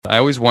I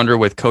always wonder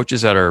with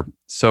coaches that are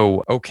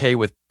so okay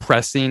with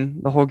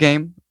pressing the whole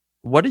game,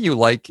 what do you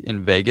like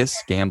in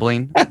Vegas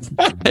gambling?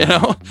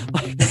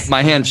 Like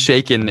my hand's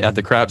shaking at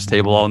the craps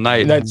table all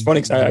night. And that's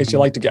funny because I actually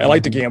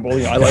like to gamble.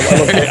 I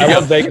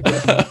love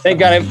Vegas. Thank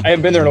God I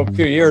haven't been there in a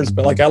few years,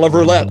 but like I love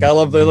roulette. I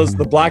love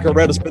the black or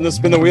red to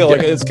spin the wheel.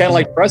 Like it's kind of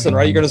like pressing,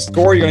 right? You're going to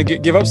score, you're going to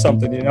give up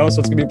something, So it's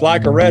going to be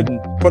black or red,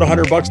 and put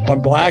 $100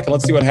 on black, and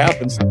let's see what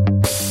happens.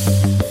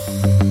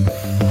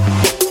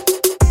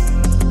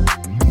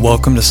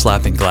 Welcome to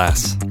Slapping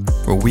Glass,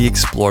 where we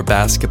explore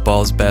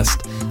basketball's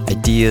best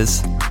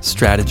ideas,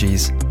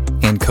 strategies,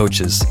 and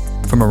coaches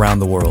from around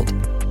the world.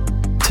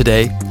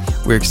 Today,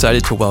 we're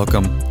excited to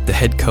welcome the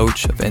head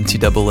coach of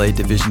NCAA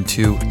Division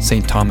II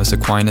St. Thomas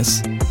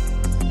Aquinas,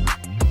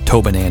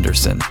 Tobin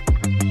Anderson.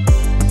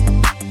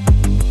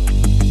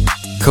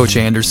 Coach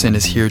Anderson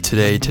is here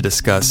today to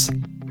discuss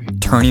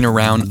turning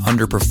around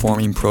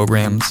underperforming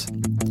programs,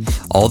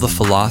 all the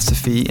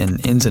philosophy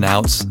and ins and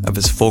outs of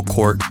his full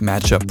court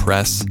matchup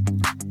press,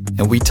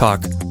 and we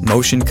talk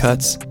motion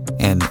cuts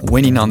and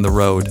winning on the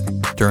road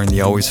during the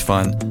always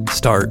fun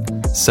start,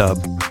 sub,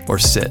 or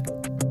sit.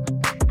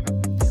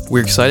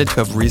 We're excited to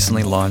have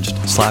recently launched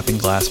Slapping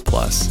Glass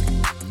Plus,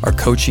 our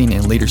coaching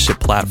and leadership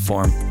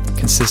platform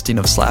consisting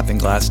of Slapping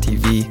Glass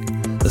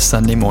TV, the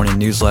Sunday morning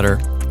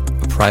newsletter,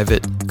 a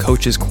private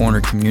Coach's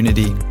Corner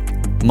community,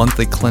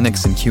 monthly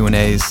clinics and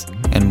Q&As,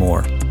 and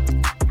more.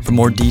 For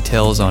more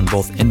details on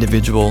both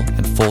individual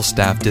and full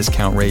staff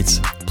discount rates,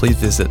 please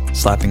visit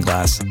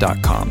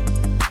slappingglass.com.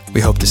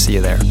 We hope to see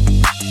you there.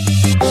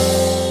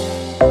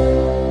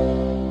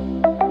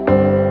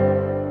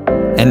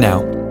 And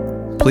now,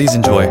 please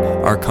enjoy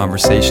our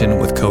conversation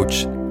with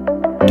Coach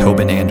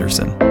Tobin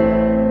Anderson.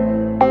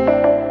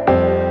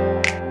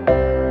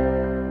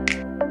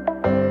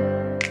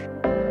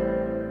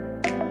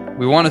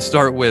 We want to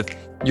start with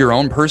your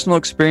own personal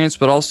experience,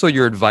 but also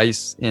your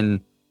advice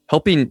in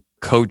helping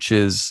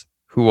coaches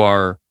who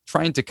are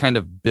trying to kind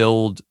of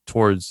build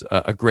towards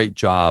a great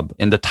job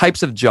and the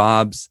types of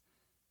jobs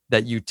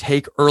that you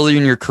take early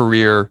in your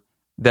career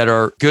that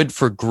are good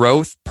for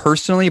growth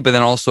personally, but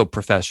then also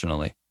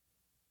professionally.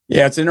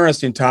 Yeah, it's an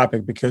interesting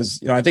topic because,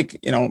 I think,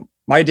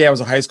 my dad was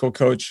a high school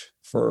coach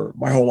for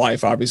my whole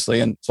life,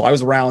 obviously. And so I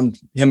was around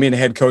him being a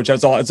head coach.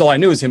 That's all I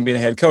knew is him being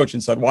a head coach.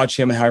 And so I'd watch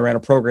him and how he ran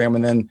a program.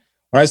 And then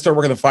when I started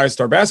working at the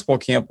 5-star basketball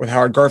camp with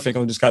Howard Garfinkel,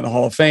 who just got in the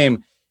Hall of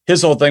Fame,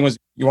 his whole thing was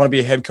you want to be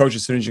a head coach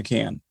as soon as you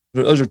can.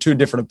 Those are two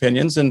different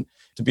opinions, and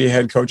to be a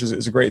head coach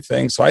is a great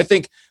thing. So I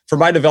think for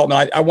my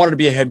development, I wanted to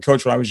be a head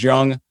coach when I was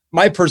young.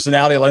 My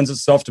personality lends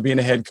itself to being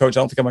a head coach.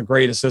 I don't think I'm a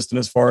great assistant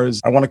as far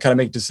as I want to kind of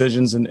make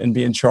decisions and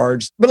be in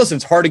charge. But listen,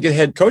 it's hard to get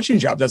head coaching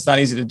jobs. That's not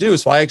easy to do.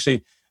 So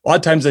a lot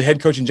of times the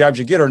head coaching jobs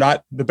you get are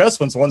not the best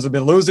ones. The ones that have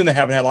been losing, they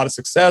haven't had a lot of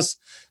success.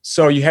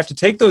 So you have to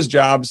take those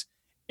jobs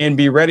and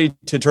be ready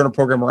to turn a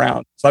program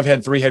around. So I've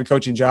had 3 head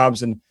coaching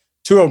jobs, and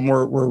 2 of them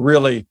were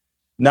really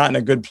not in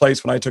a good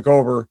place when I took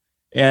over.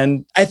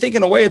 And I think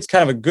in a way it's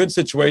kind of a good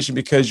situation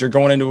because you're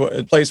going into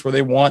a place where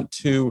they want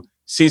to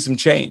see some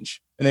change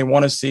and they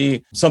want to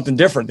see something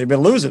different. They've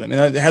been losing.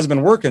 It hasn't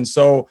been working.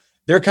 So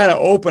they're kind of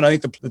open. I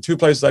think the 2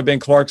 places I've been,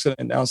 Clarkson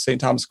and now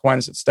St. Thomas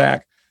Aquinas at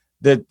Stack,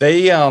 that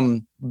they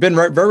been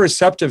very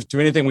receptive to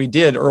anything we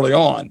did early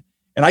on.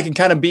 And I can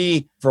kind of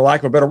be, for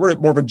lack of a better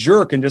word, more of a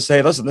jerk and just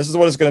say, listen, this is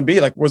what it's going to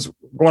be. Like what's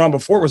going on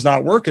before was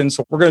not working.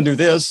 So we're going to do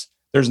this.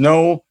 There's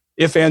no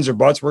ifs, ands, or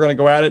buts. We're going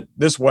to go at it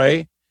this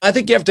way. I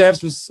think you have to have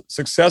some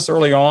success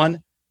early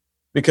on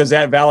because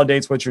that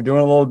validates what you're doing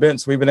a little bit.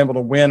 And so we've been able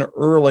to win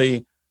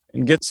early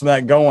and get some of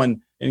that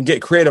going and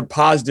create a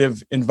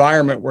positive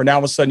environment where now all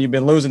of a sudden you've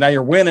been losing. Now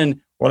you're winning.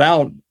 Well,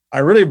 now I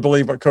really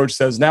believe what coach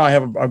says. Now I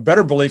have a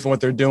better belief in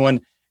what they're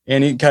doing,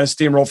 and you can kind of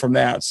steamroll from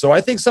that. So I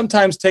think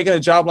sometimes taking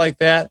a job like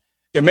that,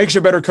 it makes you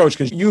a better coach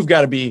because you've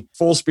got to be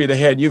full speed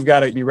ahead. You've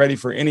got to be ready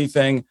for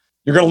anything.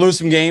 You're going to lose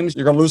some games.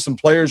 You're going to lose some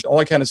players, all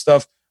that kind of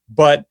stuff.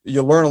 But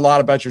you learn a lot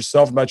about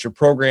yourself, about your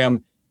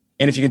program.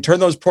 And if you can turn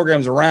those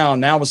programs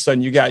around, now all of a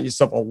sudden you got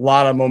yourself a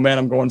lot of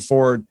momentum going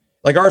forward.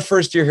 Like our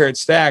first year here at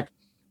Stack,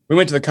 we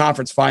went to the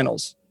conference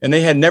finals. And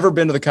they had never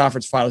been to the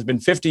conference finals. It's been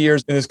 50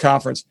 years in this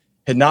conference,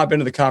 had not been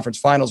to the conference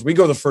finals. We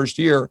go the first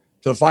year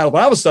to the final.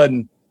 But all of a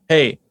sudden,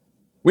 hey,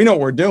 we know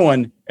what we're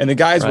doing. And the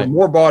guys were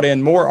more bought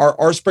in,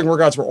 our spring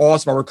workouts were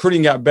awesome. Our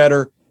recruiting got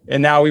better.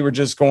 And now we were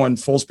just going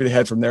full speed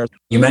ahead from there.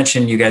 You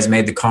mentioned you guys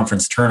made the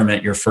conference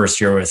tournament your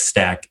first year with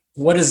Stack.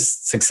 What does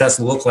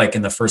success look like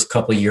in the first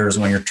couple of years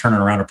when you're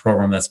turning around a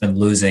program that's been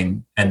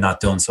losing and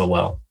not doing so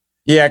well?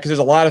 Yeah, because there's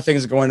a lot of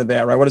things that go into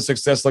that, right? What does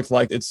success look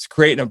like? It's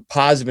creating a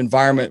positive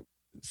environment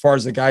as far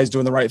as the guys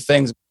doing the right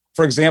things.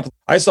 For example,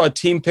 I saw a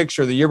team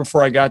picture the year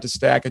before I got to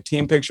Stack, a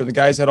team picture. The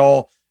guys had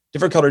all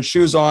different colored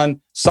shoes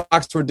on,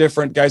 socks were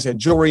different, guys had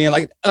jewelry in.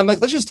 I'm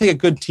like, let's just take a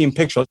good team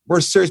picture.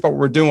 We're serious about what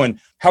we're doing,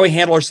 how we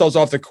handle ourselves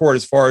off the court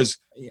as far as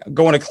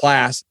going to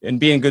class and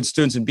being good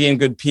students and being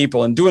good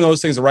people and doing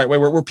those things the right way.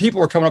 Where people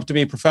were coming up to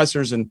me,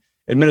 professors and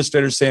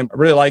administrators saying, I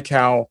really like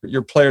how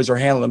your players are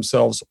handling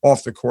themselves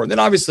off the court. And then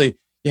obviously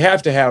you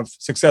have to have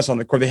success on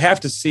the court. They have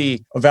to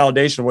see a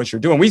validation of what you're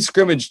doing. We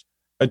scrimmaged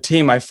a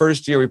team my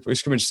first year. We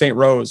scrimmaged St.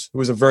 Rose, who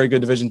was a very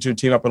good Division II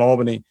team up in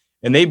Albany,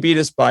 and they beat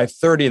us by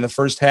 30 in the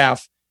first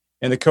half.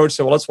 And the coach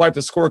said, well, let's wipe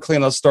the score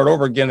clean. Let's start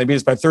over again. They beat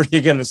us by 30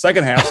 again in the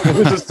second half. So it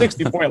was a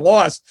 60-point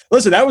loss.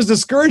 Listen, that was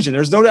discouraging.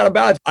 There's no doubt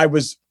about it. I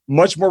was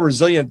much more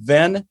resilient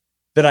then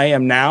than I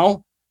am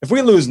now. If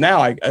we lose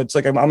now, it's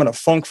like I'm in a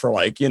funk for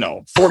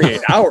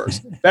 48 hours.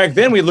 Back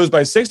then, we lose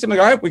by 60. I'm like,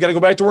 all right, we got to go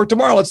back to work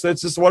tomorrow.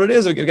 That's just what it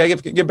is. We got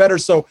to get better.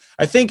 So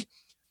I think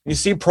you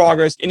see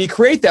progress and you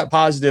create that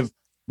positive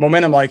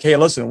momentum. Like, hey,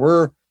 listen,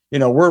 we're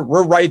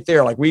right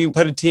there. Like we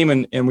played a team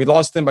and we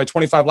lost them by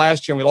 25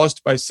 last year and we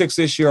lost by 6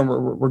 this year and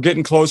we're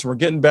getting close and we're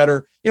getting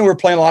better. We're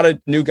playing a lot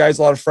of new guys,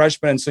 a lot of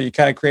freshmen. And so you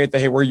kind of create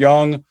hey, we're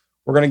young,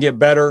 we're going to get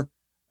better.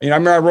 I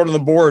remember I wrote on the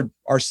board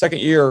our second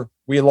year,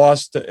 we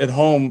lost at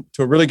home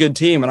to a really good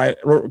team. And I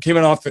came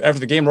in after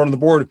the game, wrote on the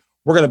board,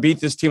 we're going to beat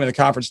this team in the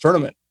conference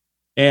tournament.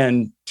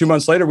 And 2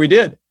 months later, we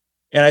did.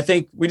 And I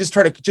think we just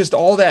try to just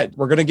all that,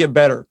 we're going to get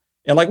better.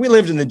 And we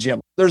lived in the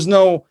gym. There's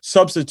no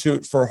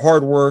substitute for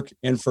hard work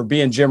and for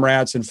being gym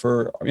rats. And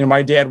for,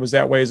 my dad was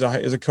that way as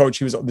a coach.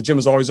 The gym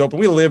was always open.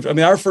 We lived,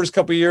 our first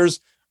couple of years,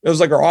 it was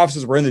like our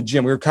offices were in the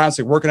gym. We were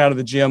constantly working out of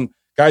the gym.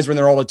 Guys were in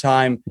there all the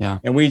time. Yeah.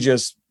 And we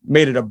just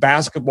made it a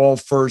basketball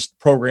first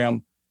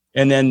program.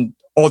 And then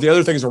all the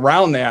other things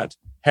around that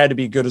had to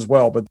be good as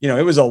well. But,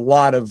 it was a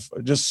lot of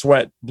just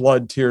sweat,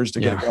 blood, tears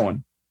to get it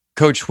going.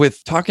 Coach,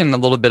 with talking a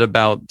little bit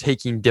about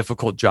taking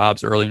difficult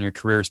jobs early in your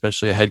career,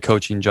 especially a head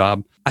coaching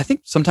job, I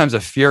think sometimes a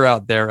fear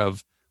out there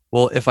of,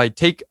 well, if I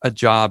take a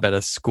job at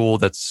a school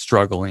that's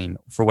struggling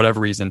for whatever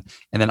reason,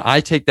 and then I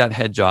take that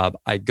head job,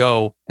 I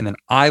go and then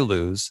I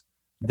lose,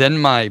 then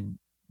my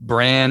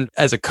brand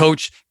as a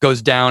coach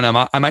goes down.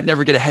 I might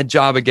never get a head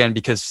job again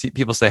because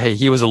people say, hey,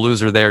 he was a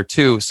loser there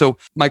too. So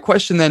my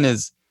question then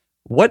is,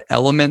 what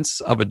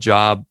elements of a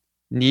job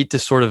need to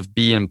sort of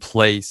be in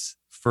place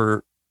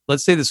for,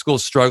 let's say the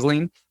school's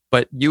struggling,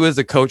 but you as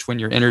a coach, when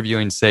you're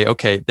interviewing, say,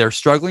 okay, they're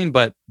struggling,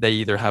 but they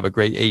either have a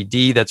great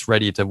AD that's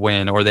ready to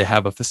win or they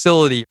have a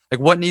facility.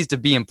 What needs to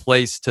be in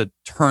place to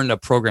turn a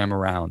program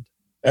around?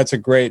 That's a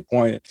great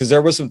point because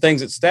there was some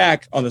things at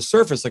Stack on the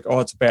surface,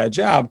 it's a bad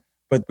job,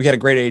 but we had a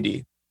great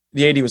AD.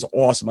 The AD was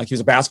awesome. He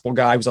was a basketball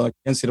guy. He was on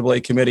the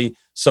NCAA committee.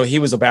 So he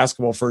was a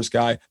basketball first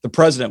guy. The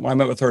president, when I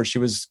met with her, she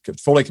was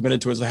fully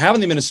committed to it. So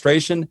having the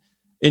administration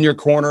in your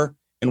corner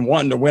and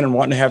wanting to win and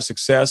wanting to have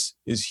success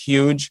is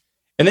huge.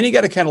 And then you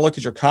got to kind of look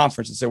at your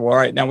conference and say, well, all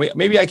right, now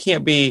maybe I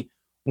can't be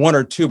 1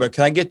 or 2, but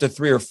can I get to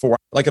 3 or 4?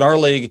 Like in our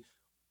league,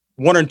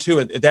 1 or 2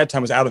 at that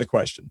time was out of the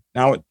question.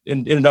 Now it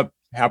ended up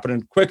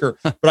happening quicker.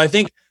 But I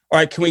think, all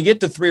right, can we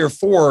get to 3 or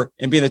 4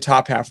 and be in the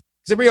top half?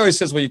 Because everybody always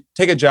says, well, you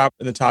take a job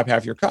in the top half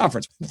of your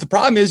conference. But the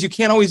problem is you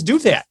can't always do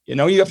that. You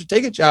have to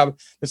take a job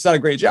that's not a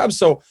great job.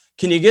 So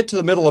can you get to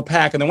the middle of the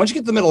pack? And then once you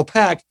get to the middle of the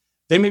pack,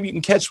 then maybe you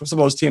can catch some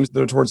of those teams that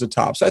are towards the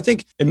top. So I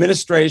think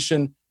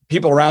administration,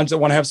 people around you that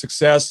want to have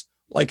success,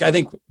 I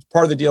think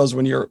part of the deal is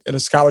when you're at a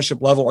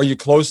scholarship level, are you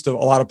close to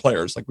a lot of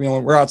players?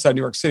 We're outside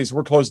New York City, so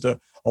we're close to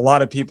a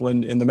lot of people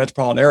in the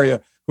metropolitan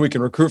area who we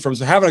can recruit from.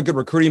 So having a good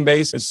recruiting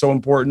base is so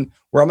important.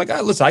 Where I'm like,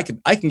 listen,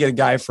 I can get a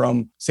guy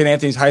from St.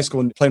 Anthony's High School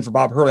and playing for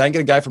Bob Hurley. I can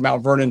get a guy from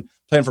Mount Vernon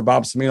playing for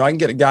Bob Semino. I can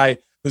get a guy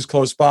who's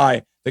close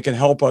by that can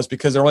help us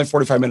because they're only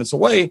 45 minutes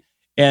away.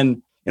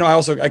 And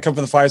I come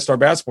from the 5-star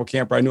basketball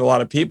camp where I knew a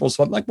lot of people.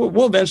 So I'm like,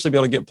 we'll eventually be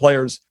able to get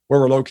players where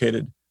we're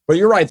located. But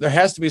you're right. There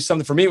has to be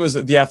something. For me, it was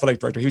the athletic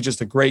director. He was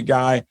just a great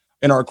guy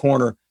in our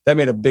corner. That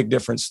made a big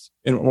difference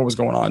in what was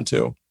going on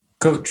too.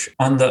 Coach,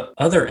 on the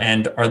other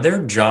end, are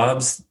there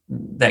jobs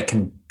that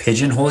can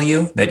pigeonhole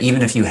you, that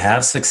even if you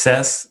have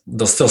success,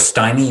 they'll still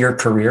stymie your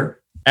career?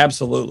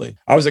 Absolutely.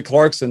 I was at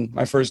Clarkson,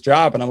 my first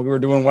job, and we were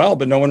doing well,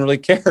 but no one really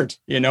cared,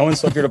 And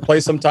so if you're to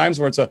play sometimes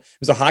where it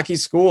was a hockey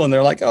school and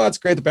they're like, oh, that's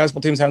great. The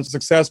basketball team's having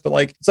success. But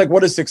it's like,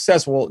 what is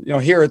success? Well,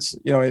 here it's,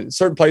 in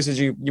certain places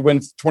you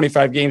win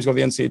 25 games, go to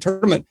the NCAA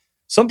tournament.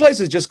 Some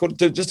places just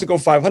to go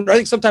 500. I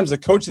think sometimes the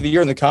coach of the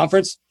year in the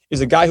conference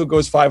is a guy who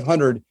goes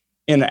 500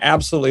 in an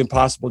absolutely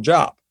impossible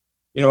job,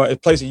 a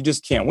place that you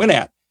just can't win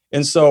at.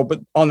 And so, but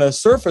on the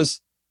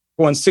surface,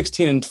 going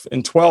 16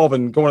 and 12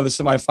 and going to the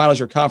semifinals,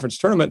 your conference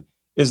tournament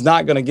is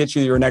not going to get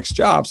you your next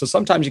job. So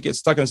sometimes you get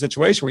stuck in a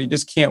situation where you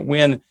just can't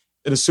win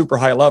at a super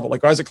high level.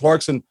 Like when I was at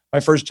Clarkson, my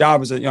first job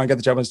was I got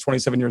the job when I was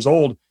 27 years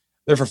old,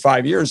 there for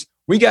 5 years.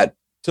 We got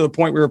to the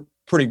point we were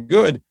pretty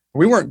good.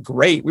 We weren't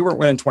great. We weren't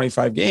winning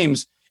 25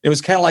 games. It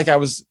was kind of like I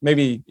was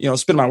maybe,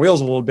 spinning my wheels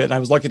a little bit and I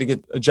was lucky to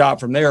get a job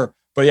from there.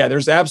 But yeah,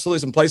 there's absolutely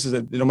some places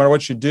that no matter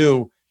what you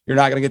do, you're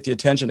not going to get the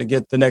attention to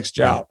get the next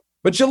job.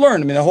 But you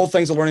learn. The whole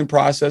thing's a learning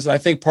process. And I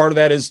think part of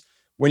that is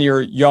when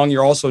you're young,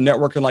 you're also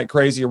networking like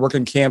crazy. You're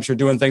working camps, you're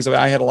doing things.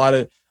 I had a lot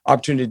of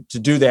opportunity to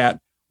do that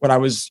when I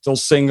was still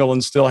single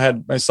and still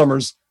had my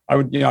summers.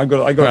 I'd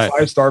go right. to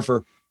 5-star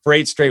for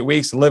 8 straight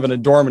weeks and live in a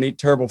dorm and eat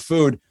terrible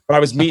food. But I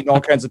was meeting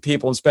all kinds of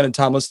people and spending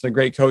time listening to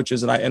great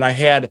coaches. And I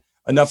had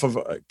enough of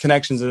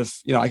connections that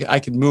if, I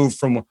could move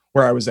from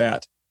where I was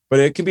at. But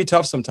it can be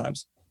tough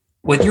sometimes.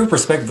 With your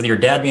perspective, with your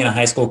dad being a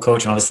high school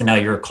coach, and obviously now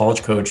you're a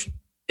college coach,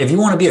 if you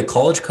want to be a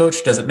college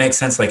coach, does it make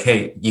sense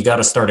hey, you got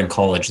to start in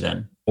college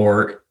then?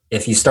 Or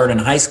if you start in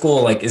high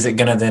school, like, is it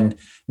going to then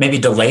maybe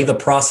delay the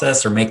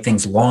process or make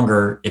things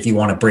longer if you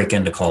want to break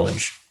into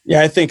college?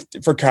 Yeah, I think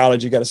for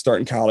college, you got to start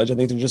in college. I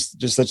think they're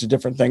just such a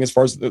different thing as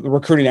far as the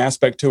recruiting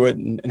aspect to it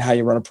and how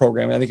you run a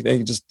program. And I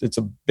think it's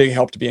a big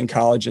help to be in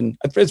college. And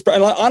it's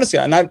honestly,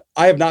 and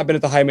I have not been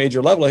at the high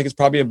major level. I think it's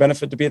probably a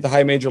benefit to be at the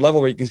high major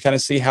level where you can kind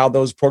of see how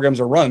those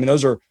programs are run. I mean,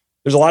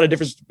 there's a lot of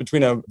difference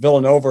between a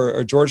Villanova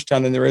or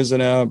Georgetown than there is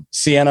in a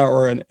Siena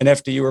or an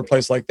FDU or a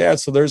place like that.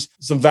 So there's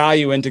some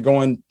value into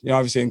going,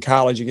 obviously in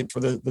college, you get for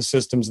the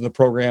systems and the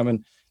program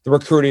and the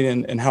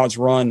recruiting and how it's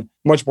run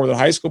much more than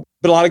high school.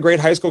 But a lot of great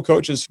high school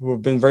coaches who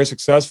have been very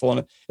successful.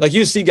 And like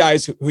you see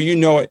guys who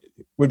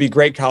would be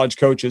great college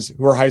coaches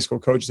who are high school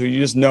coaches who you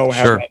just know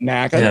have that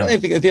knack. Yeah. I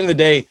think at the end of the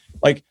day,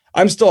 like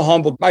I'm still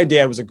humbled. My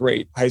dad was a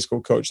great high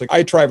school coach. Like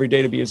I try every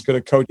day to be as good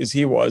a coach as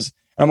he was.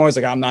 And I'm always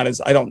like,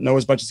 I don't know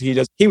as much as he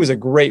does. He was a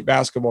great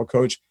basketball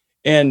coach.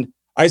 And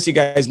I see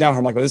guys now who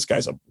I'm like, well, this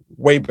guy's a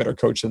way better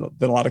coach than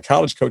a lot of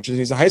college coaches.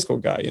 He's a high school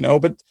guy,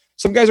 But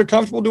some guys are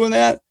comfortable doing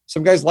that.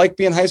 Some guys like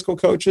being high school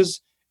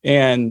coaches.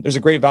 And there's a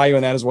great value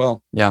in that as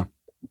well. Yeah.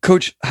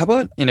 Coach, how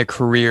about in a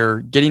career,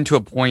 getting to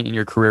a point in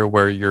your career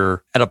where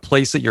you're at a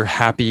place that you're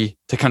happy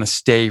to kind of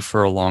stay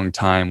for a long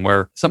time,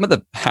 where some of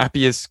the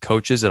happiest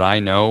coaches that I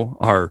know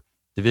are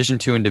Division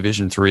II and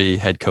Division III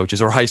head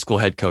coaches or high school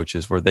head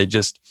coaches, where they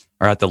just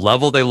are at the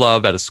level they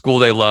love, at a school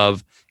they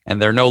love,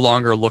 and they're no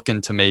longer looking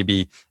to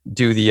maybe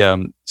do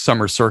the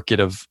summer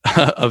circuit of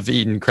of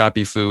eating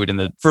crappy food.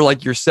 And for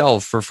like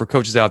yourself, for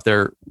coaches out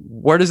there,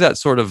 where does that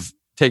sort of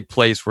take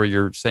place where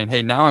you're saying,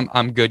 hey, now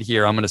I'm good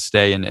here. I'm going to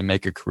stay and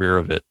make a career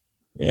of it?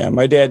 Yeah,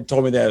 my dad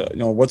told me that,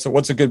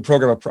 what's a good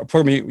program? A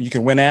program you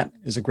can win at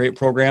is a great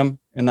program.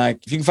 And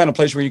like, if you can find a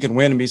place where you can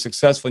win and be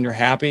successful and you're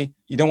happy,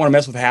 you don't want to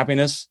mess with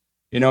happiness.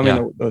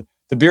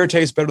 The beer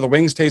tastes better, the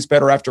wings taste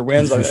better after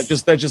wins. That's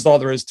just all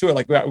there is to it.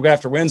 Like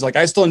after wins, like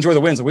I still enjoy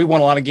the wins. Like, we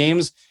won a lot of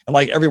games, and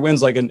like every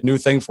win's like a new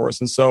thing for us.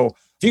 And so if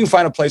you can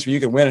find a place where you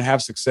can win and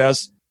have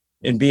success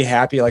and be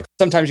happy, like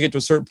sometimes you get to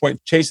a certain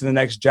point, chasing the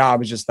next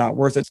job is just not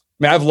worth it.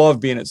 I mean, I've loved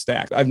being at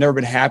Stack. I've never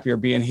been happier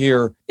being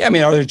here. Yeah, I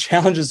mean, are there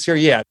challenges here?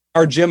 Yeah.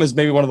 Our gym is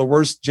maybe one of the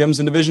worst gyms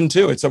in Division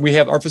II.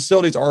 Our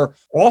facilities are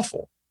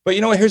awful. But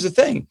here's the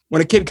thing.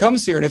 When a kid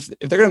comes here and if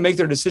they're going to make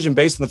their decision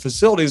based on the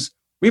facilities,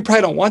 we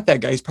probably don't want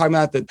that guy. He's probably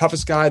not the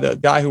toughest guy, the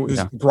guy who's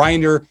the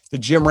grinder, the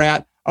gym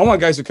rat. I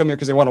want guys who come here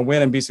because they want to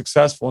win and be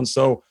successful. And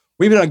so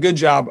we've done a good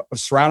job of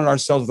surrounding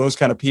ourselves with those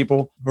kind of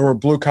people who are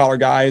blue collar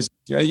guys.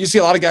 You see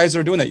a lot of guys that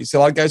are doing that. You see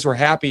a lot of guys who are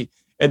happy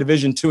at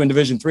Division II and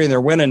Division III and they're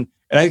winning.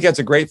 And I think that's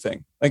a great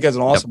thing. I think that's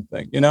an awesome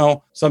thing.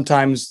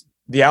 Sometimes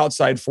the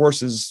outside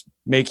forces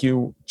make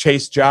you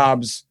chase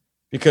jobs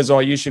because,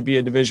 you should be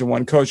a Division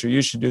I coach or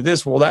you should do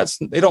this. Well,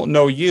 they don't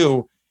know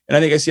you. And I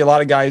think I see a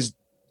lot of guys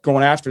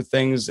going after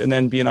things and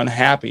then being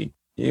unhappy.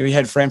 We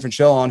had Fran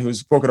Franchella on, who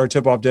spoke at our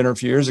tip-off dinner a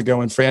few years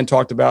ago, and Fran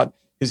talked about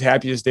his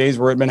happiest days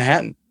were at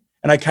Manhattan.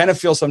 And I kind of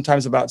feel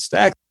sometimes about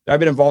Stack. I've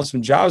been involved in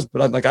some jobs,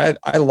 but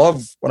I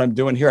love what I'm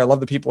doing here. I love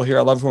the people here.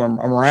 I love who I'm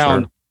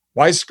around. Sure.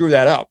 Why screw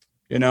that up?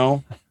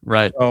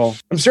 Right. So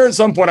I'm sure at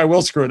some point I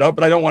will screw it up,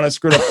 but I don't want to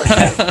screw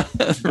it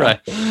up. Right.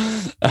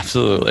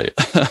 Absolutely.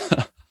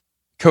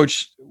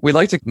 Coach, we'd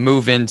like to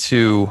move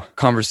into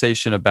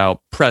conversation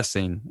about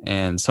pressing,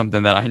 and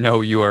something that I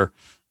know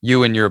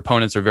you and your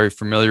opponents are very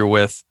familiar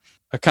with.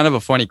 A kind of a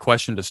funny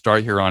question to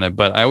start here on it,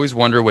 but I always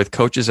wonder with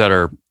coaches that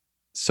are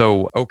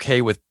so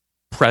okay with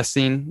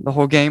pressing the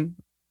whole game,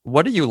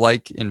 what do you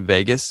like in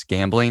Vegas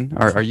gambling?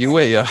 Are you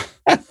a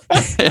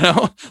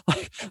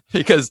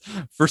because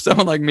for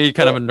someone like me,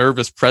 kind of a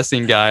nervous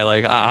pressing guy,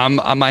 like I'm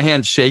my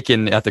hand's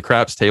shaking at the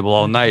craps table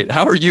all night.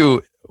 How are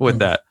you with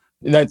that?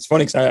 That's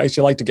funny because I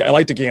actually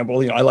like to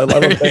gamble. I love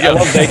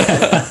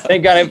Vegas.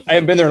 Thank God I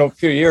haven't been there in a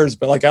few years,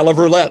 but like I love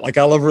roulette. Like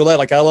I love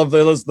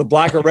the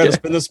black or red.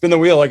 Spin the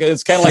wheel. Like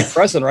it's kind of like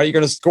pressing, right? You're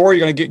going to score.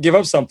 You're going to give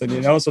up something,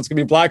 So it's going to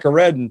be black or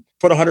red, and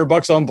put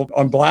 $100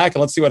 on black,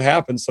 and let's see what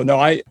happens. So no,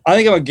 I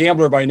think I'm a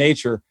gambler by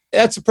nature.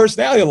 That's a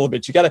personality a little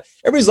bit.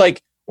 Everybody's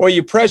like, well,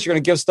 you press, you're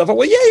going to give stuff up.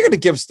 Well, yeah, you're going to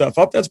give stuff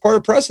up. That's part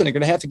of pressing. You're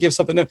going to have to give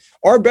something up.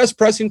 Our best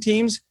pressing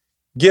teams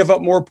give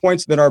up more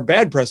points than our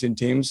bad pressing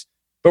teams,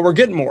 but we're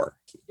getting more.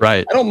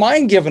 Right. I don't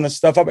mind giving us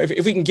stuff up.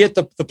 If we can get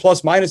the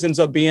plus minus ends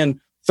up being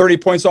 30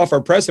 points off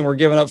our press and we're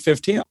giving up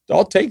 15,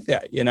 I'll take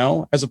that,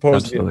 as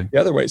opposed to the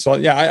other way. So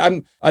yeah,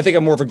 I think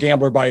I'm more of a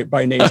gambler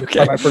by nature,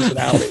 by my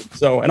personality.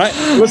 So, and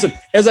I listen,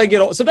 as I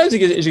get old, sometimes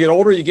as you get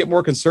older, you get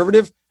more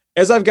conservative.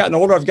 As I've gotten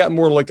older, I've gotten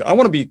more like, I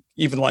want to be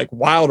even like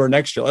wilder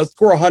next year. Let's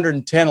score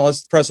 110.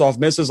 Let's press off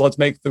misses. Let's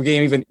make the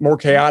game even more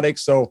chaotic.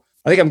 So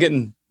I think I'm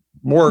getting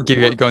more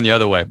going the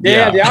other way.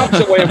 Yeah, the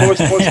opposite way.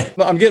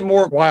 I'm getting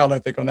more wild, I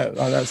think, on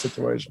that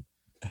situation.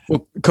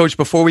 Well, Coach,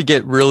 before we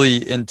get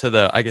really into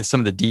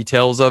some of the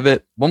details of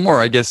it, one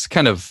more,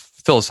 kind of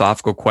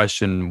philosophical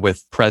question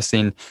with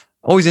pressing.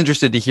 Always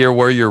interested to hear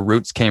where your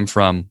roots came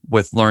from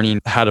with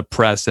learning how to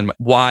press and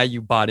why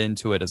you bought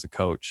into it as a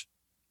coach.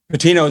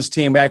 Patino's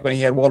team back when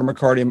he had Walter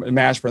McCarty and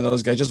Mashburn and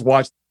those guys, just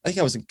watched. I think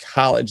I was in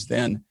college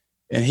then,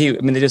 and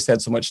they just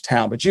had so much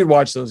talent. But you'd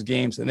watch those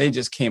games and they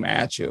just came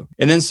at you.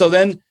 And then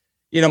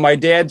My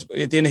dad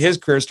at the end of his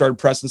career started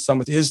pressing some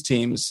with his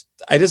teams.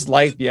 I just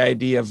like the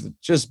idea of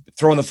just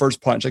throwing the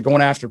first punch, like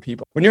going after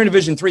people. When you're in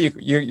Division III,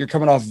 you're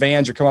coming off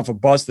vans, you're coming off a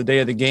bus the day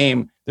of the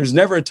game. There's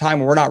never a time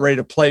when we're not ready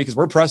to play because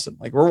we're pressing.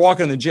 Like we're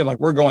walking in the gym, like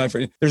we're going for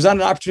it. There's not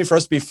an opportunity for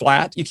us to be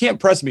flat. You can't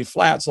press and be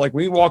flat. So like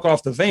when we walk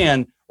off the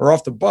van or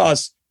off the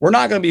bus, we're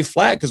not going to be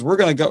flat because we're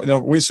going to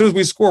go, as soon as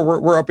we score,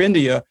 we're up into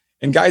you.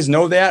 And guys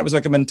know that. It was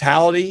like a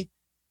mentality.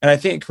 And I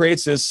think it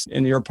creates this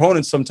in your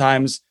opponents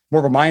sometimes more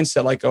of a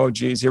mindset like, oh,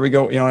 geez, here we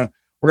go.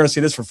 We're going to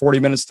see this for 40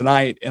 minutes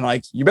tonight. And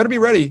like, you better be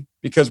ready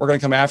because we're going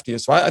to come after you.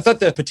 So I thought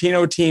the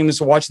Pitino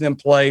teams, watching them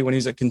play when he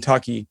was at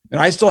Kentucky, and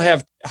I still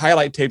have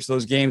highlight tapes of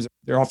those games.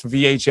 They're off of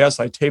VHS.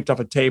 I taped off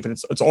a tape and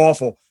it's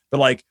awful. But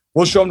like,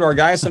 we'll show them to our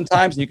guys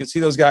sometimes and you can see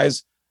those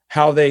guys,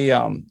 how they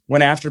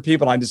went after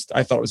people. And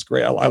I thought it was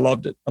great. I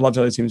loved it. I loved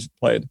how the teams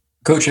played.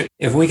 Coach,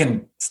 if we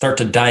can start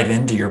to dive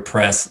into your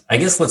press, I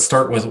guess let's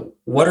start with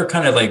what are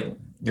kind of like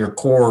your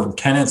core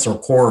tenets or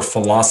core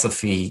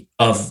philosophy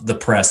of the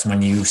press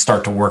when you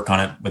start to work on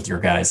it with your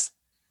guys?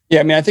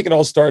 Yeah, I think it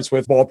all starts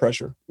with ball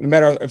pressure. No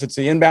matter if it's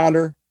the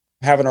inbounder,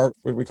 having what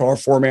we call our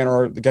four-man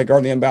or the guy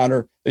guarding the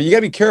inbounder. You got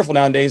to be careful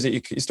nowadays that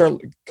you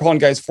start calling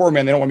guys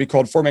four-man. They don't want to be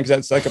called four-man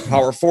because that's like a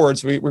power forward.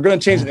 So we're going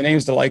to change the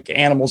names to like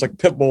animals, like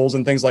pit bulls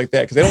and things like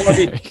that because they don't want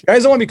to be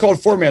guys don't want to be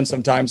called four-man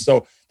sometimes.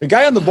 So the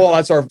guy on the ball,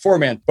 that's our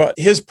four-man. But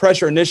his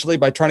pressure initially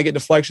by trying to get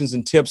deflections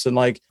and tips and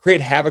like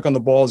create havoc on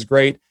the ball is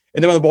great.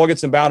 And then when the ball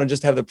gets inbound and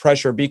just have the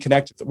pressure, be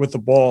connected with the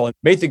ball and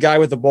make the guy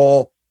with the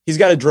ball, he's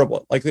got to dribble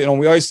it. Like, we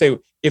always say,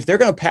 if they're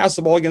going to pass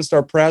the ball against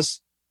our press,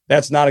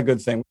 that's not a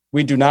good thing.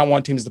 We do not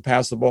want teams to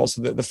pass the ball.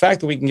 So the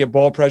fact that we can get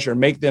ball pressure and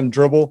make them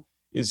dribble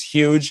is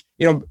huge.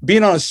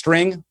 Being on a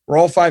string where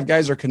all five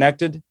guys are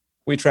connected,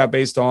 we trap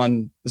based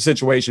on the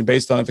situation,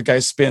 based on if a guy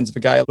spins, if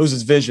a guy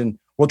loses vision,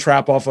 we'll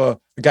trap off a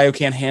guy who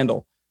can't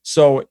handle.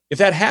 So if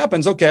that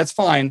happens, okay, that's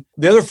fine.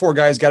 The other four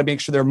guys got to make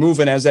sure they're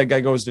moving as that guy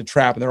goes to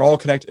trap and they're all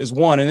connected as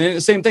one. And then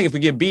the same thing, if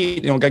we get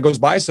beat, a guy goes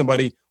by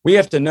somebody, we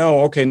have to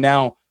know, okay,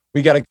 now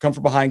we got to come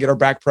from behind, get our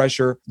back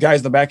pressure.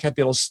 Guys in the back have to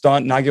be able to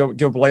stunt, not give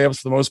up layups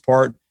for the most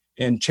part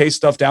and chase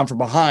stuff down from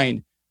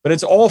behind. But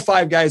it's all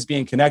five guys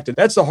being connected.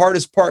 That's the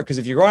hardest part because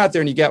if you go out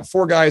there and you got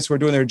four guys who are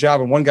doing their job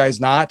and one guy's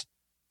not,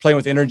 playing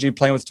with energy,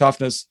 playing with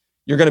toughness,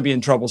 you're going to be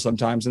in trouble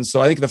sometimes. And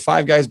so I think the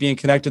five guys being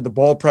connected, the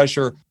ball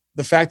pressure,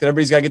 the fact that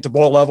everybody's got to get to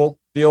ball level,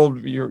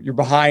 you're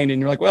behind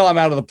and you're like, well, I'm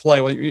out of the play.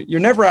 Well, you're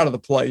never out of the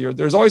play.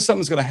 There's always something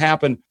that's going to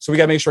happen. So we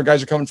got to make sure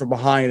guys are coming from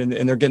behind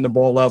and they're getting the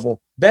ball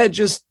level. That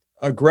just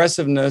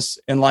aggressiveness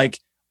and like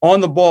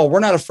on the ball,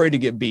 we're not afraid to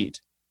get beat.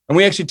 And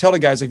we actually tell the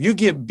guys, if you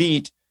get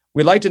beat,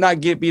 we'd like to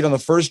not get beat on the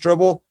first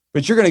dribble,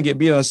 but you're going to get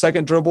beat on the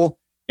second dribble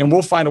and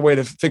we'll find a way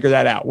to figure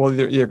that out. Well,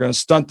 you're going to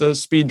stunt the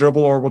speed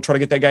dribble or we'll try to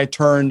get that guy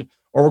turned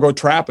or we'll go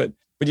trap it.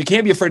 But you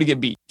can't be afraid to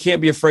get beat. You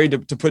can't be afraid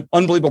to put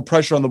unbelievable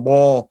pressure on the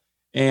ball.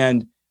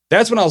 And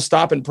that's when I'll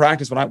stop in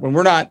practice. When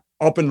we're not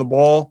up in the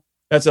ball,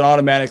 that's an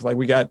automatic, like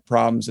we got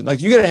problems. And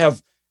like you got to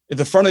have, at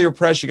the front of your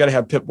press, you got to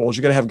have pit bulls.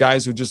 You got to have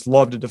guys who just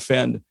love to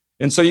defend.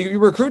 And so you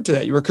recruit to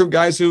that. You recruit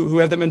guys who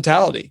have the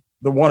mentality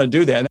that want to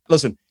do that. And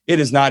listen, it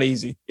is not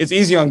easy. It's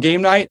easy on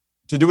game night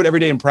to do it every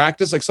day in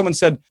practice. Like someone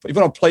said, if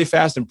you want to play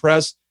fast and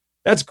press,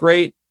 that's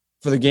great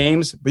for the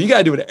games, but you got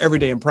to do it every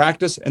day in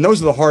practice. And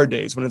those are the hard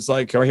days when it's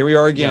like, oh, here we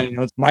are again,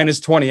 it's minus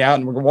 20 out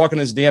and we're walking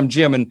this damn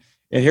gym and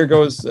here we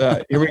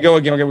go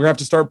again. We're going to have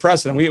to start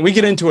pressing. And we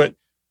get into it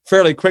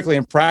fairly quickly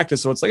in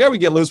practice. So it's like, we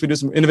get loose. We do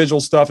some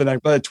individual stuff. And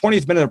like by the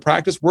 20th minute of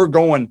practice, we're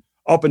going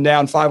up and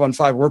down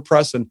 5-on-5. We're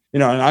pressing,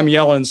 and I'm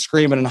yelling,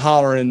 screaming and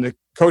hollering and the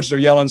coaches are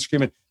yelling,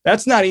 screaming.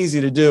 That's not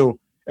easy to do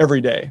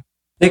every day.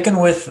 Sticking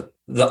with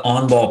the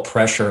on-ball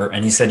pressure,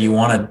 and you said you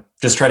want to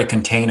just try to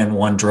contain in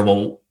one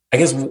dribble. I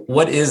guess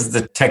what is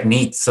the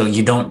technique so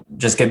you don't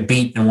just get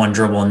beat in one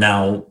dribble and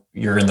now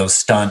you're in those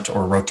stunt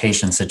or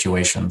rotation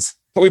situations?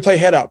 But we play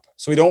head up,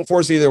 so we don't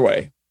force either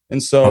way.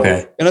 And so,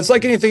 And it's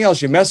like anything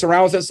else. You mess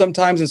around with it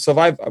sometimes. And so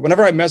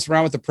whenever I mess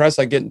around with the press,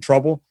 I get in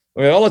trouble.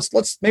 Well,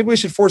 maybe we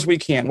should force we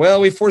can.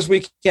 Well, we force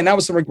we can. That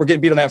was something we're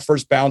getting beat on that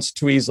first bounce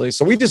too easily.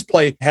 So we just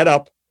play head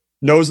up,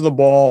 nose of the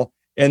ball,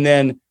 and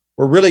then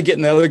we're really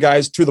getting the other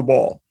guys to the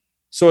ball.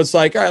 So it's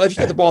like, all right, let's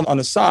get the ball on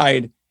the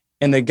side.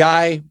 And the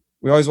guy,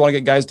 we always want to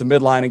get guys to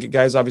midline and get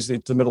guys obviously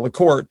to the middle of the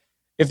court.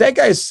 If that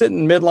guy is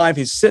sitting midline, if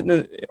he's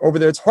sitting over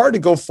there, it's hard to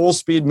go full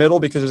speed middle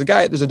because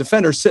there's a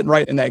defender sitting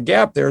right in that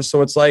gap there.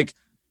 So it's like,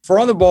 if we're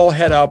on the ball,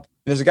 head up,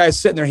 and there's a guy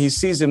sitting there, and he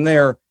sees him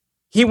there,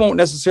 he won't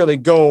necessarily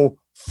go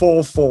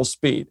full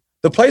speed.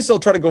 The place they'll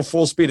try to go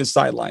full speed is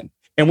sideline.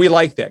 And we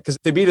like that because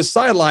if they beat a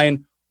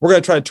sideline, we're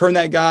going to try to turn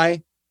that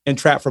guy and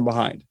trap from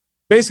behind.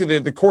 Basically,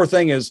 the core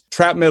thing is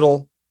trap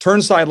middle,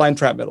 turn sideline,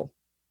 trap middle.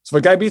 So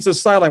if a guy beats the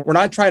sideline, we're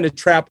not trying to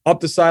trap up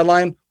the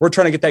sideline. We're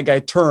trying to get that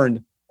guy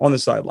turned on the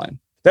sideline.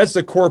 That's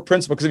the core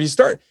principle. Because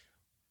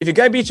if a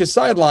guy beats your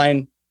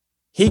sideline,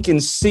 he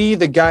can see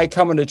the guy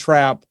coming to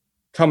trap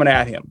coming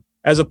at him.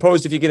 As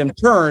opposed to if you get him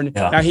turned,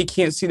 now he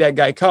can't see that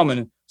guy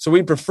coming. So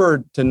we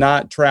prefer to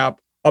not trap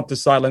up the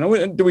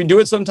sideline. Do we do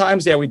it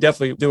sometimes? Yeah, we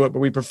definitely do it, but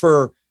we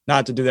prefer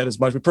not to do that as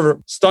much. We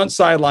prefer stunt,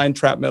 sideline,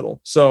 trap,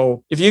 middle.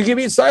 So if you give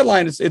me a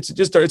sideline,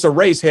 it's a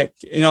race hit.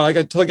 Like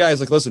I tell the guys,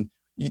 like, listen,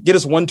 you get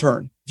us one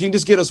turn. If you can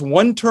just get us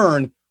one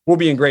turn, we'll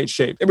be in great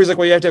shape. Everybody's like,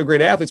 well, you have to have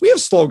great athletes. We have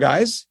slow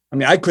guys. I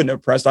mean, I couldn't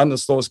have pressed. I'm the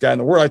slowest guy in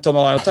the world. I tell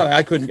them all the time,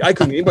 I couldn't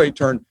get anybody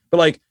turn. But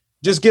like,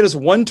 just get us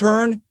one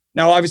turn.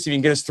 Now, obviously, if you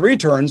can get us 3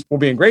 turns, we'll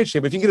be in great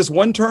shape. If you can get us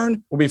 1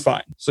 turn, we'll be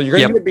fine. So you're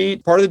going to get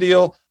beat, part of the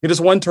deal. Get us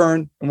 1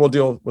 turn, and we'll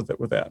deal with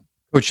that.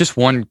 Coach, just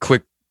one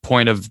quick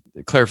point of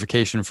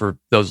clarification for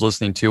those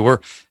listening to.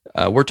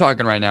 We're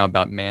talking right now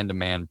about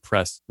man-to-man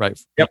press, right?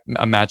 Yep.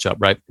 A matchup,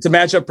 right? It's a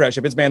matchup press.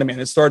 It's man-to-man.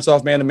 It starts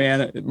off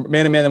man-to-man.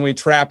 Man-to-man, then we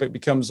trap. It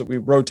becomes we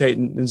rotate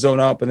and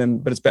zone up, but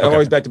it's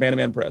always back to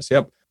man-to-man press.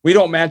 Yep. We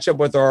don't match up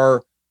with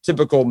our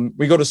typical.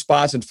 We go to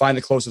spots and find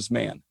the closest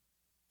man.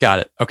 Got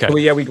it. Okay. So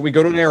we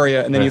go to an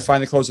area and then you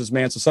find the closest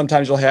man. So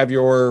sometimes you'll have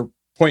your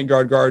point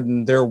guard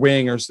and their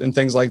wing and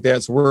things like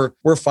that. So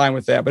we're fine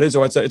with that. But it's a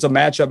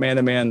matchup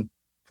man-to-man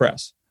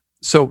press.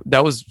 So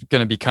that was going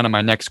to be kind of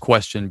my next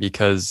question,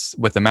 because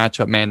with the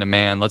matchup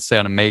man-to-man, let's say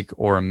on a make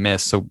or a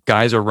miss, so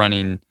guys are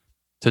running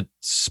to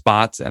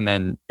spots and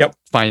then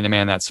finding the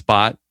man in that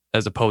spot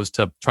as opposed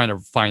to trying to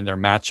find their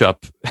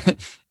matchup.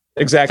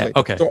 Exactly.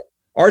 Okay. So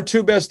our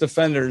 2 best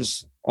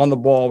defenders on the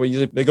ball,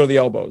 they go to the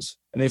elbows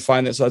and they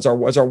find that. So that's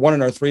our 1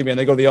 and our 3 man.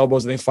 They go to the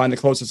elbows and they find the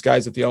closest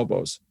guys at the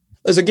elbows.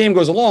 As the game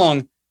goes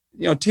along,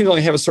 teams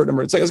only have a certain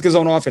number. It's like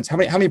zone offense. How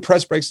many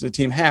press breaks does the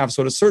team have?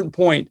 So at a certain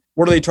point,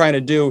 what are they trying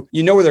to do?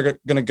 Where they're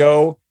going to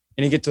go,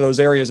 and you get to those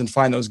areas and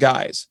find those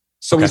guys.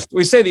 So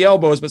we say the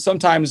elbows, but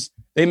sometimes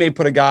they may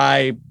put a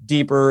guy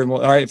deeper. And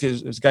all right, if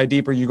it's a guy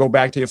deeper, you go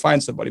back till you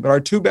find somebody. But our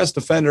 2 best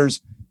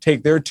defenders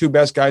take their 2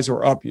 best guys who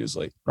are up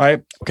usually,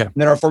 right? Okay. And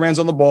then our 4 man's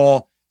on the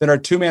ball. Then our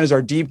 2 man is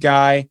our deep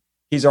guy.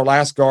 He's our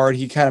last guard.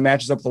 He kind of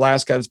matches up with the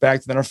last guy that's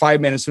back. Then our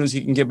 5 man, as soon as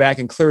he can get back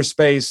and clear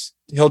space,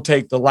 he'll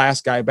take the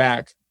last guy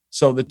back.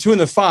 So the 2 and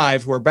the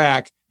 5 who are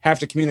back have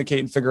to communicate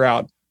and figure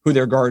out who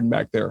they're guarding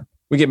back there.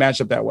 We get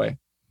matched up that way.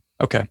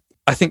 Okay.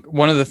 I think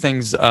one of the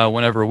things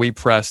whenever we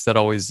press that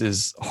always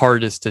is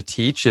hardest to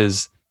teach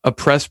is a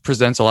press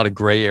presents a lot of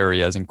gray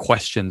areas and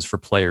questions for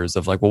players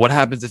of like, well, what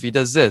happens if he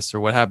does this?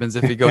 Or what happens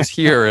if he goes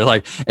here? Or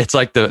like, it's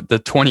like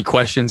the 20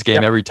 questions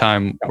game every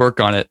time. Work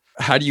on it.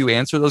 How do you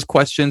answer those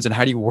questions, and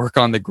how do you work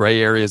on the gray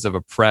areas of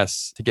a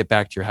press to get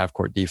back to your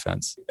half-court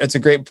defense? That's a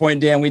great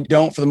point, Dan. We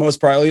don't, for the most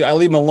part. I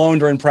leave them alone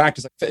during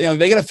practice. They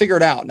got to figure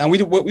it out. Now,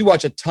 we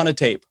watch a ton of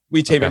tape.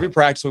 We tape every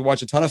practice. We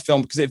watch a ton of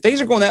film, because if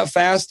things are going that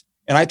fast,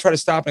 and I try to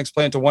stop and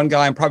explain it to one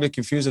guy, I'm probably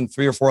confusing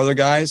 3 or 4 other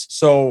guys.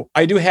 So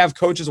I do have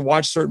coaches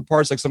watch certain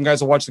parts. Like some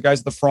guys will watch the guys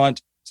at the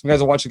front. Some guys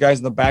will watch the guys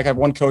in the back. I have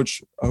one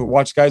coach who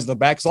watches guys in the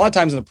back. Because a lot of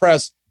times in the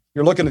press,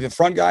 you're looking at the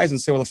front guys and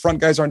say, well, the front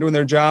guys aren't doing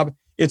their job.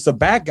 It's the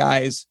back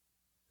guys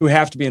who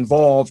have to be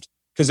involved,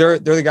 because they're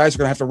the guys who are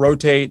going to have to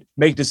rotate,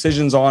 make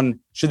decisions on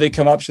should they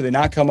come up, should they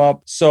not come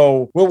up.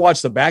 So we'll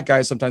watch the back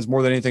guys sometimes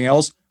more than anything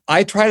else.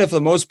 I try to, for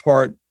the most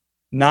part,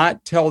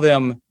 not tell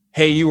them,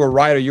 hey, you were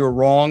right or you were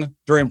wrong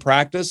during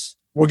practice.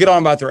 We'll get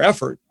on about their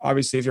effort.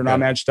 Obviously, if you're not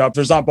matched up, if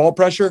there's not ball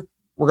pressure,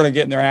 we're going to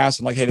get in their ass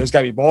and like, hey, there's got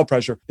to be ball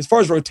pressure. As far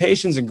as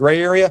rotations and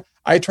gray area,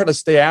 I try to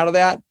stay out of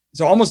that.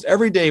 So almost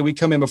every day we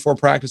come in before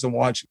practice and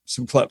watch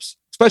some clips,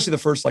 especially the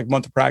first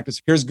month of practice.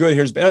 Here's good,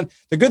 here's bad.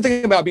 The good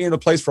thing about being in a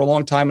place for a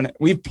long time, and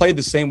we've played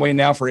the same way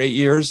now for 8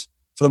 years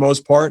for the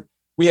most part,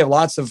 we have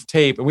lots of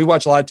tape, and we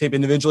watch a lot of tape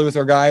individually with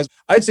our guys.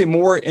 I'd say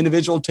more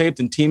individual tape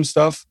than team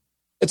stuff.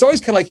 It's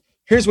always kind of like,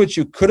 here's what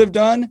you could have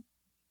done,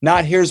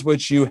 not here's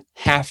what you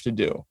have to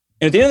do.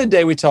 And at the end of the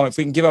day, we tell them if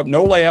we can give up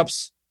no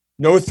layups,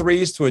 no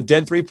threes to a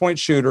dead 3-point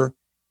shooter,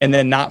 and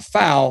then not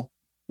foul,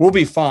 we'll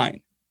be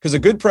fine. Because a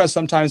good press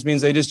sometimes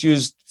means they just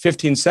use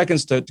 15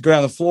 seconds to go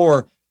down the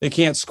floor. They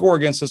can't score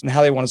against us and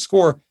how they want to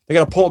score. They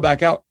got to pull it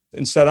back out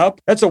and set up.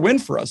 That's a win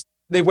for us.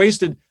 They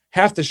wasted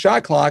half the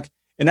shot clock,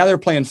 and now they're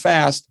playing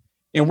fast.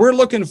 And we're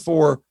looking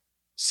for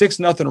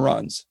 6-0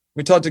 runs.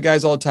 We tell it to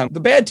guys all the time. The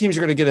bad teams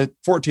are going to get a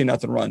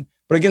 14-0 run.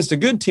 But against a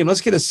good team,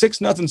 let's get a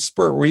 6-0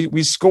 spurt where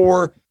we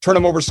score, turn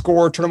them over,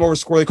 score.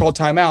 They call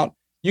timeout.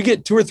 You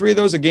get 2 or 3 of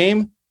those a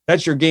game,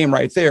 that's your game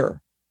right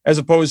there, as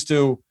opposed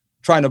to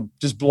trying to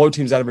just blow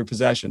teams out of every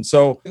possession.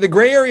 So the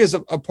gray area is a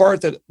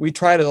part that we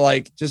try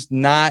to just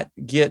not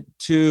get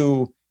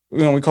to,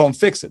 we call them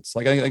fix-its.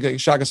 Like I think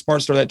Shaka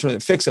Smart started that term,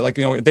 fix it.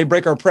 If they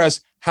break our press,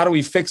 how do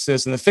we fix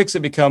this? And the fix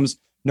it becomes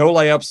no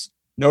layups,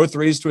 no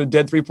threes to a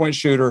dead 3-point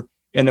shooter,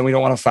 and then we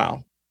don't want to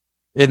foul.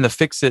 In the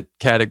fix-it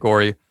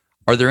category,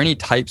 are there any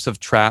types of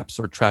traps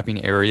or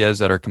trapping areas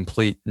that are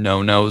complete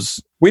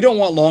no-nos? We don't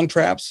want long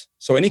traps.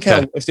 So any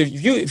kind of,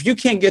 if you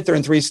can't get there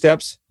in 3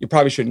 steps, you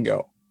probably shouldn't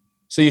go.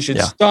 So you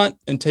should stunt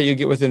until you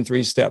get within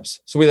 3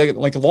 steps. So we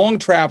like long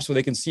traps where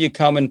they can see you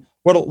coming.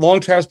 Long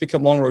traps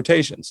become long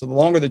rotations. So the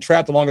longer the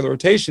trap, the longer the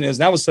rotation is.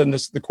 Now all of a sudden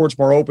the court's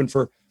more open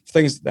for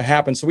things to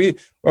happen. So we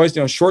always,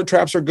 short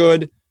traps are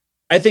good.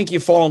 I think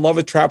you fall in love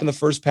with trap in the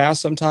first pass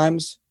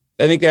sometimes.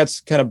 I think that's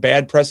kind of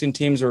bad pressing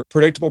teams or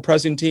predictable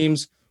pressing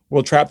teams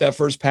will trap that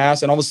first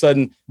pass. And all of a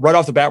sudden, right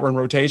off the bat, we're in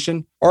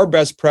rotation. Our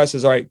best press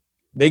is, all right,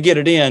 they get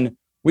it in.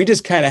 We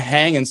just kind of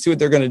hang and see what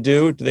they're going to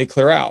do. Do they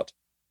clear out?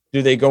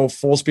 Do they go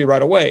full speed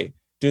right away?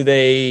 Do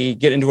they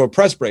get into a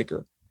press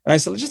breaker? And I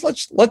said,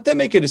 let's let them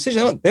make a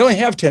decision. They only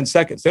have 10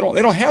 seconds. They don't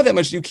have that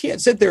much. You can't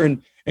sit there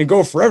and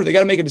go forever. They got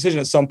to make a decision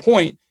at some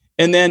point.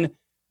 And then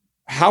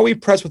how we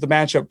press with the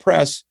matchup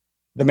press,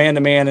 the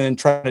man-to-man, and then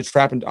try to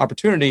trap into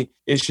opportunity,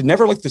 it should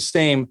never look the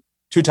same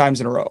 2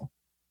 times in a row.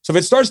 So if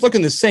it starts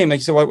looking the same, like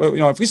you said,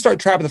 if we start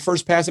trapping the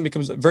first pass, it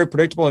becomes very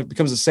predictable. It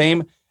becomes the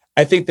same.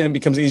 I think then it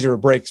becomes easier to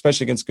break,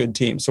 especially against good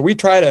teams. So we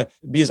try to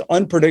be as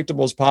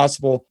unpredictable as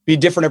possible, be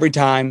different every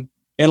time.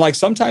 And like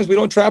sometimes we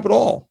don't trap at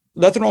all.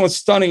 Nothing wrong with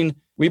stunning.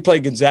 We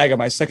played Gonzaga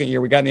my second year.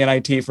 We got in the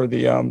NIT for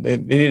the, they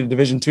needed a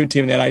Division II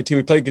team in the NIT.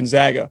 We played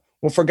Gonzaga.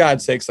 Well, for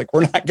God's sakes, like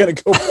we're not going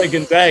to go play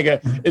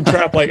Gonzaga and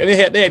trap and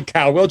they had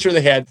Kyle Wiltshire,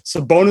 they had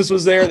Sabonis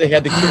was there, they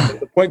had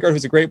the point guard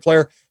who's a great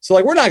player. So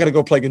like we're not going to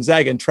go play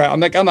Gonzaga and trap. I'm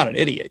not an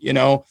idiot,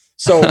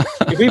 So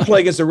if we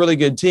play against a really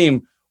good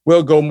team,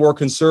 we'll go more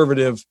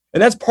conservative,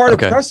 and that's part of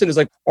pressing. Is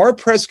like our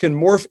press can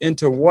morph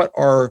into what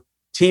our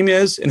team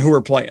is and who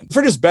we're playing. If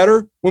we're just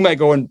better, we might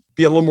go and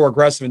be a little more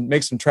aggressive and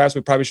make some traps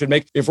we probably should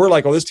make. If we're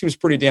like, oh, this team's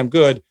pretty damn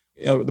good,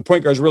 the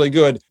point guard's really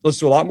good, let's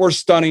do a lot more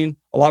stunning,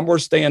 a lot more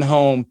staying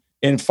home,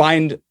 and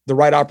find the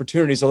right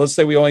opportunity. So let's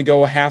say we only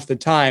go half the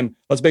time.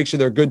 Let's make sure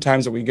they're good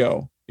times that we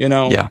go.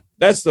 Yeah.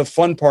 That's the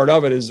fun part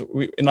of it.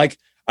 And like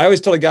I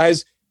always tell the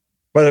guys,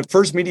 by the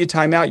first media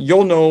timeout,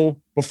 you'll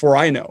know before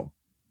I know.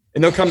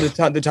 And they'll come to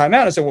the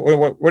timeout and say,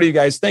 what do you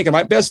guys think? And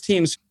my best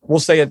teams will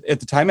say at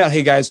the timeout,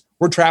 hey guys,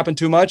 we're trapping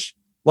too much.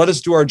 Let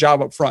us do our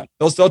job up front.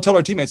 They'll tell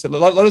our teammates,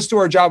 let us do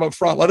our job up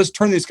front. Let us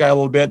turn this guy a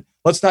little bit.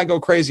 Let's not go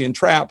crazy and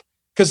trap.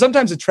 Because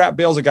sometimes the trap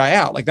bails a guy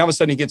out. Like now all of a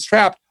sudden he gets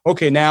trapped.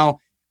 Okay, now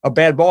a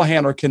bad ball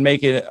handler can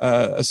make it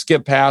a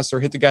skip pass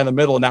or hit the guy in the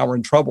middle, and now we're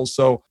in trouble.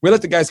 So we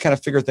let the guys kind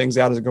of figure things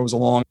out as it goes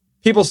along.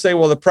 People say,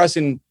 well, the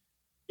pressing,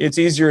 it's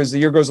easier as the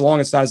year goes along.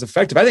 It's not as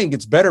effective. I think it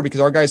gets better because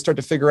our guys start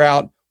to figure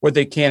out what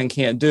they can and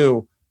can't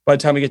do by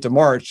the time we get to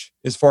March,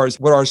 as far as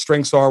what our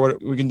strengths are,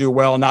 what we can do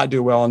well and not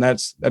do well. And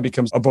that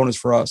becomes a bonus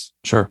for us.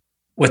 Sure.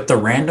 With the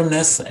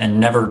randomness and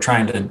never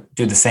trying to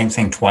do the same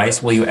thing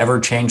twice, will you ever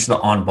change the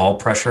on-ball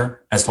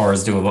pressure as far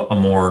as do a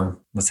more,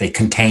 let's say,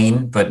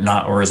 contain, but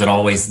not, or is it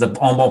always the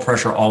on-ball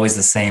pressure always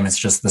the same? It's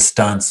just the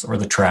stunts or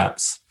the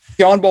traps.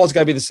 The on-ball has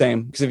got to be the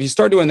same, because if you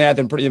start doing that,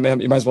 then you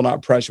might as well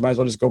not press. You might as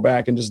well just go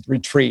back and just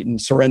retreat and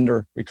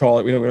surrender. We call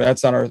it.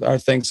 That's not our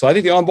thing. So I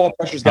think the on-ball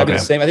pressure has got to be the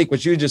same. I think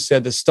what you just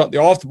said, the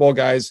off-the-ball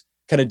guys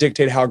kind of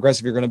dictate how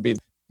aggressive you're going to be.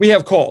 We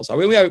have calls. I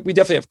mean, we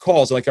definitely have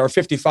calls. Like our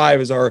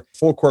 55 is our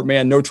full court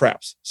man, no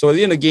traps. So at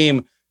the end of the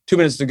game, 2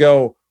 minutes to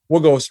go,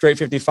 we'll go straight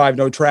 55,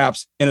 no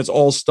traps, and it's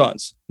all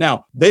stunts.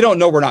 Now, they don't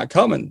know we're not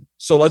coming,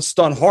 so let's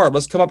stun hard.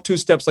 Let's come up 2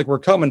 steps like we're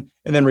coming,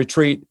 and then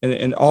retreat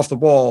and off the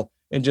ball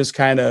and just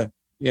kind of,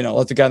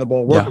 let the guy on the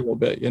ball work a little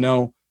bit,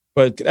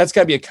 But that's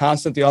got to be a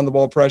constant, the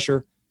on-the-ball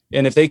pressure.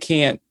 And if they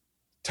can't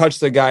touch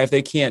the guy, if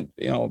they can't,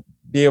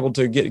 be able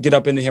to get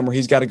up into him where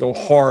he's got to go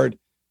hard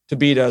to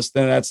beat us,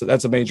 then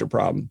that's a major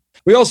problem.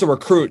 We also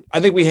recruit. I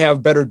think we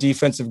have better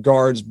defensive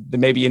guards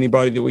than maybe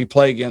anybody that we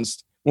play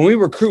against. When we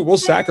recruit, we'll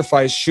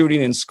sacrifice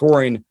shooting and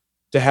scoring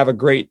to have a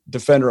great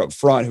defender up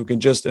front who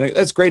can and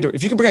that's great.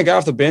 If you can bring a guy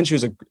off the bench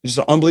who's just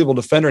an unbelievable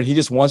defender and he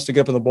just wants to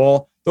get up on the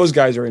ball, those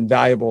guys are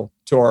invaluable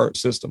to our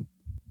system.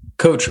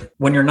 Coach,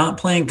 when you're not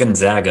playing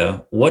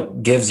Gonzaga,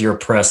 what gives your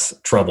press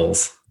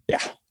troubles?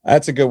 Yeah.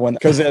 That's a good one,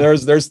 because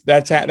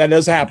that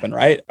does happen,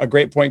 right? A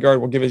great point guard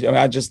will give it.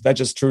 That's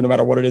just true no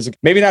matter what it is.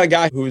 Maybe not a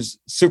guy who's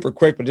super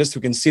quick, but just who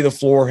can see the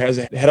floor, has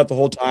a head up the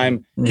whole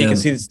time. He can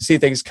see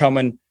things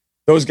coming.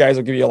 Those guys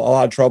will give you a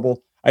lot of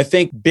trouble. I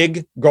think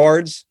big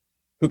guards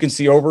who can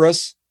see over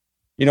us.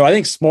 I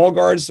think small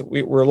guards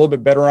we're a little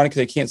bit better on it because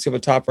they can't see over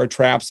the top of our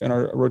traps and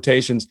our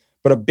rotations.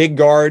 But a big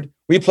guard,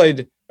 we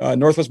played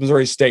Northwest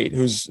Missouri State,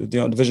 who's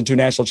Division II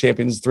national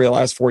champions 3 of the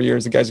last 4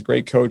 years. The guy's a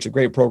great coach, a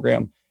great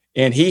program.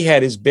 And he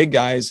had his big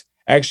guys,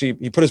 actually,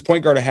 he put his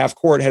point guard at half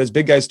court, had his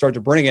big guys start to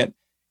bring it.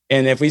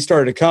 And if we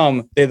started to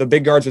come, the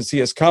big guards would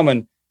see us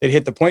coming, they'd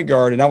hit the point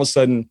guard, and all of a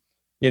sudden,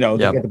 they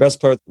got the best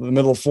player in the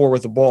middle of the floor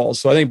with the ball.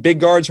 So I think big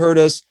guards hurt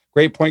us,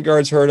 great point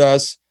guards hurt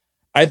us.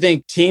 I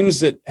think teams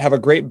that have a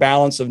great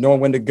balance of knowing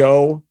when to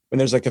go, when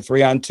there's like a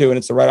 3-on-2 and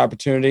it's the right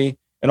opportunity,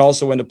 and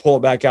also when to pull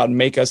it back out and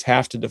make us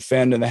have to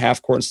defend in the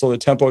half court and slow the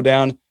tempo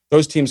down,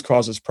 those teams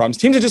cause us problems.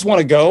 Teams that just want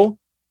to go,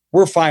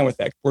 we're fine with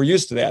that. We're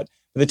used to that.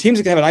 But the teams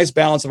that can have a nice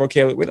balance of,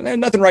 okay, we don't have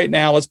nothing right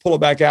now, let's pull it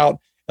back out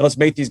and let's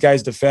make these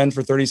guys defend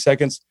for 30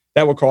 seconds,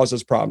 that will cause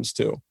us problems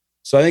too.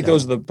 So I think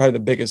those are probably the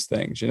biggest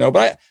things,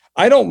 But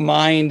I don't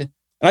mind, and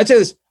I tell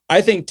you this,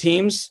 I think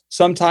teams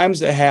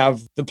sometimes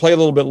that play a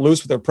little bit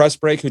loose with their press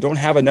break, who don't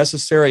have a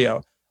necessary, I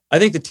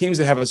think the teams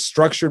that have a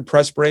structured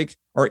press break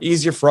are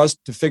easier for us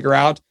to figure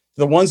out.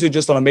 The ones who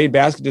just on a made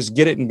basket just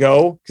get it and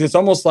go, because it's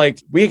almost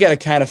like we got to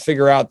kind of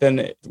figure out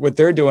then what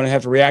they're doing and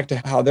have to react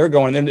to how they're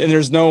going. And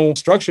there's no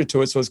structure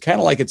to it. So it's kind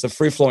of like it's a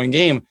free-flowing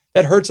game.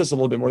 That hurts us a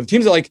little bit more. The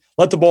teams that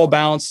let the ball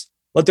bounce,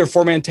 let their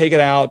four-man take it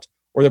out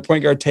or their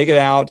point guard take it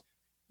out,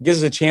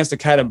 gives us a chance to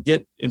kind of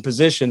get in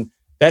position.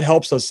 That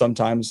helps us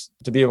sometimes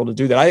to be able to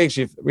do that.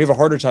 We have a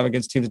harder time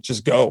against teams that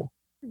just go.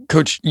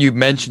 Coach, you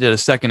mentioned it a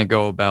second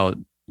ago about,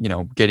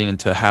 getting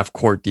into half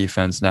court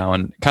defense now,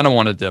 and kind of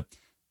wanted to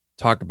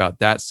talk about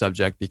that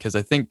subject because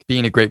I think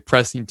being a great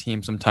pressing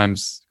team,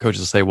 sometimes coaches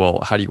will say, well,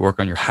 how do you work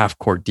on your half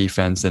court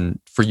defense? And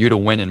for you to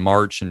win in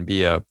March and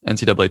be a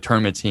NCAA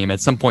tournament team,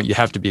 at some point you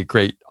have to be a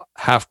great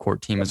half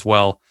court team as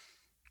well.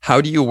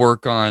 How do you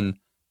work on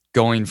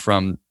going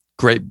from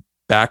great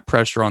back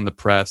pressure on the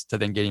press to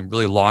then getting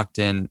really locked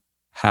in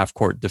half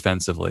court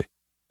defensively?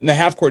 And the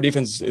half court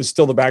defense is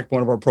still the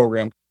backbone of our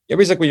program.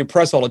 Everybody's like, well, you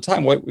press all the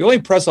time. We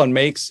only press on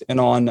makes and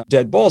on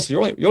dead balls. So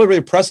you're only really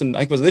pressing, I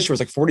think it was this year, it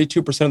was like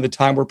 42% of the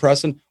time we're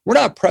pressing. We're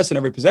not pressing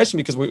every possession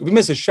because we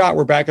miss a shot.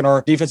 We're back in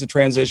our defensive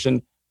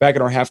transition, back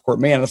in our half court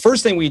man. And the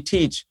first thing we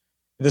teach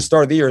at the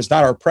start of the year is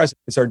not our press.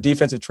 It's our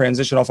defensive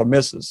transition off of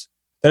misses.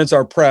 Then it's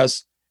our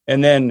press.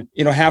 And then,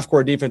 half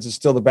court defense is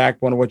still the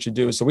backbone of what you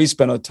do. So we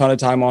spend a ton of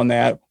time on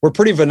that. We're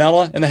pretty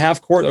vanilla in the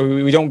half court.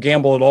 We don't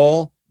gamble at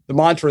all. The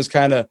mantra is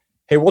kind of,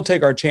 hey, we'll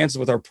take our chances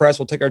with our press.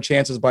 We'll take our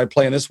chances by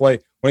playing this way.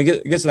 When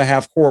it gets in the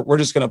half court, we're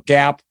just going to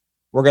gap.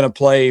 We're going to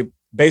play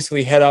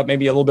basically head up,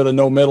 maybe a little bit of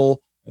no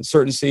middle in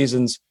certain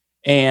seasons,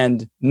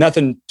 and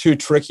nothing too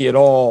tricky at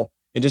all,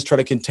 and just try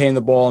to contain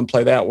the ball and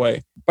play that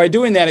way. By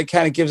doing that, it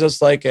kind of gives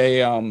us like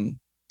a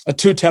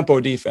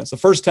two-tempo defense. The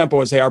first tempo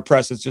is, hey, our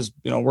press is just,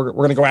 we're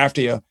going to go after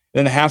you. And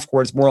then the half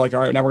court, it's more like, all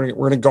right, now we're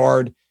going to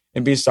guard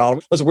and be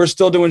solid. Listen, we're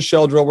still doing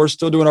shell drill. We're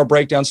still doing our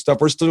breakdown stuff.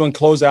 We're still doing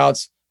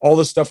closeouts. All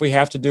the stuff we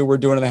have to do, we're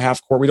doing in the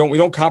half court. We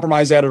don't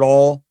compromise that at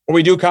all. When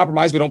we do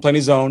compromise, we don't play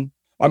any zone.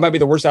 I might be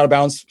the worst out of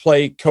bounds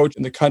play coach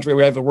in the country.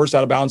 We have the worst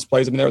out of bounds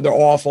plays. I mean, they're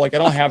awful. Like we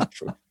don't have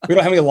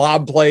any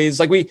lob plays.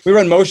 Like we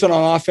run motion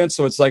on offense,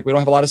 so it's like we don't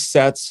have a lot of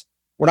sets.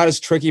 We're not as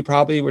tricky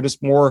probably. We're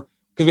just more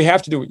because we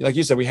have to do, like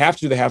you said, we have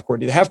to do the half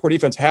court. The half court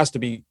defense has to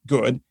be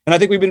good, and I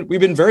think we've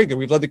been very good.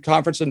 We've led the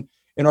conference in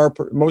our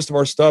most of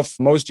our stuff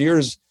most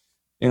years.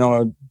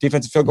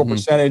 Defensive field goal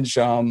percentage,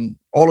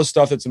 all the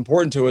stuff that's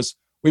important to us.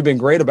 We've been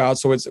great about.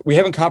 So we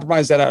haven't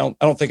compromised that. I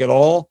don't think at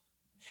all.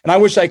 And I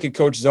wish I could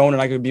coach zone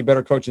and I could be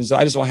better coaching zone.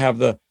 I just don't have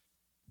the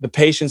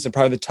patience and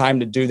probably the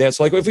time to do that.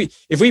 So like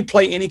if we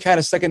play any kind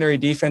of secondary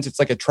defense, it's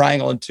like a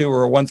triangle and two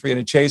or a 1-3 and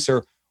a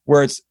chaser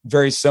where it's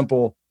very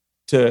simple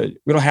we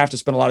don't have to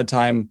spend a lot of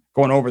time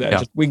going over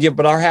that. Yeah.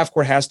 But our half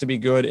court has to be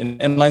good.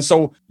 And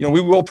so,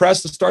 we will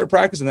press to start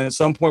practice. And then at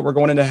some point we're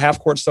going into half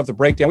court stuff to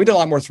break down. We did a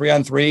lot more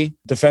 3-on-3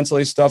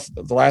 defensively stuff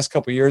the last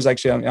couple of years.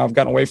 Actually, I've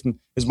gotten away from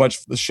as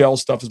much the shell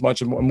stuff, as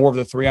much and more of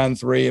the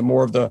 3-on-3 and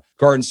more of the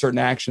guard in certain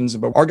actions.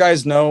 But our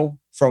guys know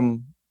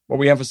from what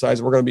we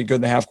emphasize, we're going to be good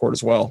in the half court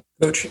as well.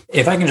 Coach,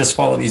 if I can just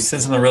follow you,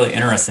 said something really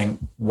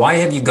interesting. Why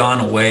have you gone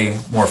away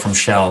more from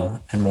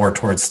shell and more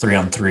towards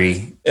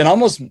 3-on-3?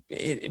 And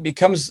it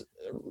becomes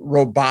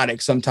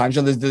robotic sometimes.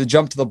 The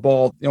jump to the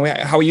ball,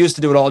 how we used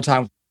to do it all the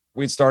time.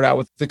 We'd start out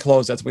with the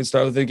closeouts. We'd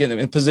start with getting them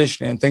in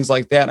position and things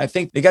like that. And I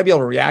think they got to be able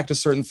to react to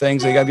certain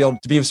things. They got to be able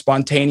to be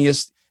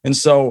spontaneous. And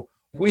so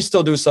we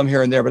still do some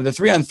here and there. But the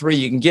 3-on-3,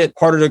 you can get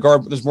harder to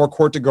guard. There's more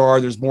court to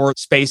guard. There's more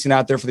spacing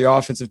out there for the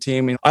offensive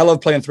team. I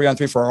love playing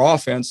 3-on-3 for our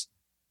offense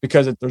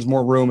because there's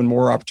more room and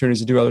more opportunities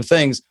to do other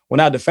things. Well,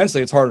 now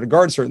defensively, it's harder to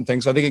guard certain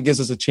things. So I think it gives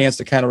us a chance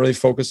to kind of really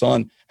focus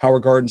on how we're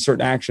guarding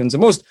certain actions.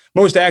 And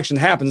most action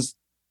happens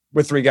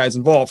with 3 guys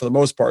involved for the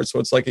most part. So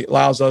it's like it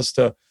allows us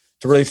to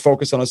really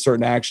focus on a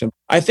certain action.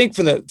 I think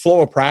for the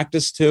flow of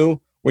practice too,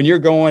 when you're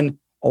going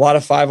a lot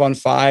of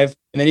 5-on-5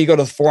 and then you go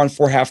to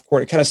 4-on-4 half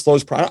court, it kind of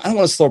slows. I don't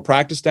want to slow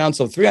practice down.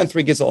 So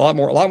 3-on-3 gets a lot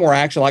more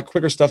action, a lot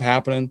quicker stuff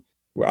happening.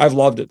 I've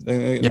loved it.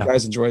 The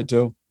guys enjoy it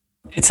too.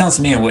 It sounds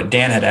to me and what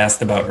Dan had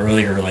asked about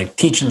earlier, like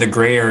teaching the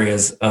gray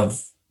areas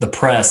of the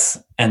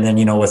press, and then,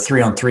 with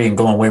 3-on-3 and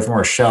going away from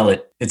our shell,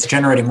 it's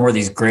generating more of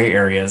these gray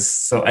areas.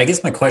 So I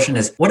guess my question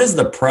is, what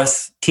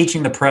does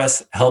teaching the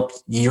press help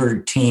your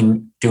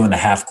team do in the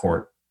half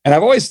court? And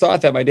I've always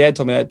thought that, my dad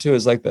told me that too,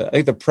 is like I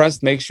think the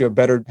press makes you a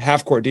better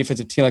half court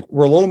defensive team. Like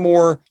we're a little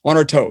more on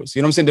our toes.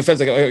 You know what I'm saying? Defense,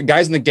 like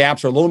guys in the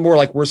gaps are a little more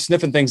like we're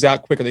sniffing things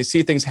out quicker. They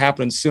see things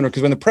happening sooner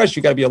because when the press,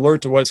 you got to be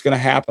alert to what's going to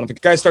happen. If a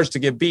guy starts to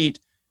get beat,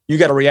 you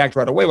got to react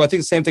right away. Well, I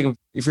think the same thing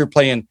if you're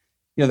playing,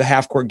 the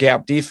half court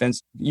gap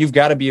defense, you've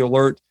got to be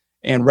alert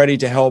and ready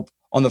to help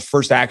on the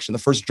first action, the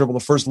first dribble, the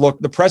first look.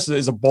 The press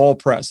is a ball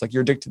press. Like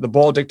the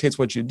ball dictates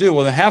what you do.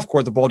 Well, in the half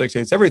court, the ball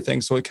dictates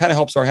everything. So it kind of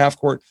helps our half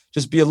court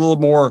just be a little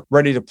more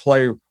ready to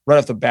play right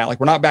off the bat.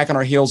 Like we're not back on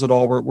our heels at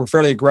all. We're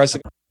fairly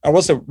aggressive. I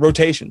will say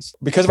rotations.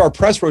 Because of our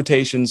press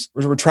rotations,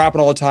 we're trapping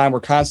all the time.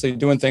 We're constantly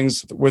doing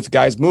things with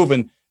guys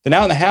moving. Then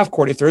now in the half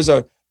court, if there's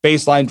a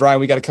baseline drive,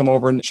 we got to come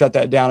over and shut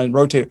that down and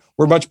rotate.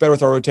 We're much better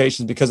with our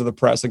rotations because of the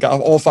press. Like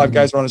all 5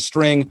 guys are on a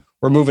string.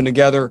 We're moving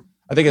together.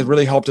 I think it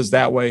really helped us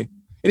that way.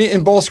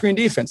 In ball screen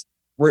defense,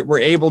 we're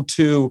able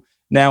to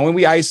now, when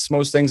we ice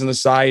most things on the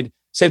side,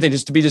 same thing,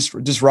 just to be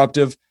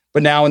disruptive.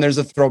 But now when there's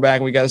a throwback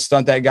and we got to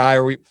stunt that guy,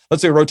 or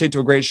let's say rotate to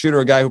a great shooter,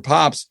 a guy who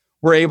pops,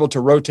 we're able to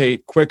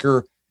rotate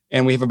quicker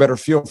and we have a better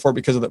feel for it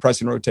because of the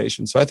pressing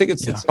rotation. So I think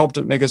it's helped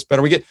to make us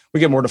better. We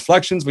get more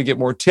deflections, we get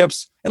more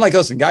tips. And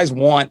listen, guys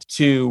want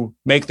to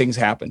make things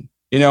happen,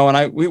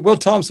 and we'll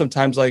tell them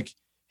sometimes like,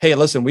 hey,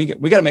 listen, we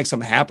got to make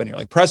something happen here.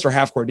 Like press or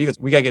half court defense.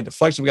 We got to get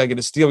deflection. We got to get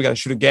a steal. We got to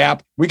shoot a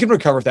gap. We can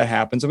recover if that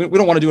happens. I mean, we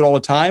don't want to do it all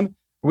the time.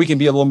 But we can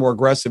be a little more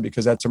aggressive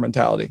because that's our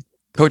mentality.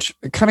 Coach,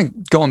 kind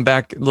of going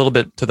back a little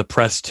bit to the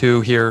press too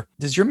here.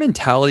 Does your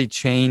mentality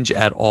change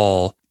at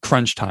all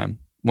crunch time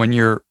when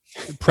you're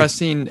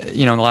pressing,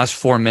 in the last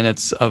 4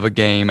 minutes of a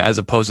game as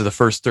opposed to the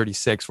first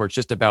 36 where it's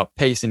just about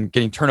pace and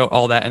getting turnover,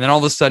 all that. And then all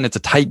of a sudden it's a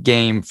tight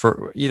game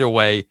for either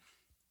way.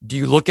 Do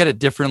you look at it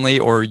differently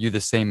or are you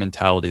the same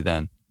mentality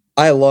then?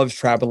 I love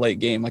trapping late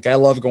game. Like I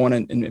love going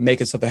and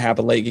making something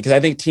happen late because I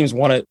think teams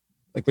want it.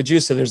 Like what you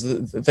said, there's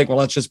the thing, well,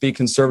 let's just be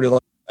conservative.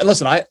 And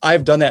listen,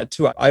 I've done that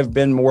too. I've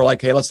been more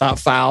like, hey, let's not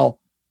foul.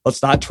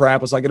 Let's not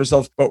trap. Let's not get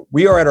ourselves. But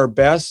we are at our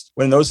best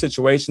when in those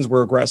situations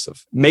we're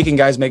aggressive, making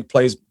guys make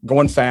plays,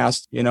 going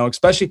fast,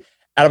 especially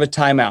out of a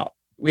timeout.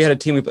 We had a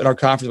team in our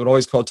conference would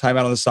always call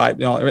timeout on the side,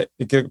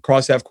 get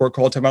across half court,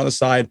 call timeout on the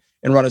side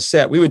and run a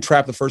set. We would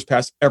trap the first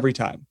pass every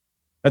time.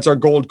 That's our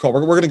gold call.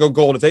 We're going to go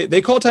gold. If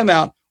they call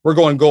timeout, we're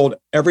going gold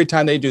every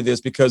time they do this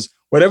because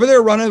whatever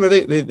they're running,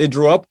 they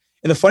drew up.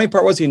 And the funny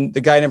part was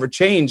the guy never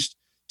changed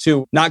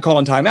to not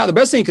calling timeout. The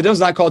best thing he could do is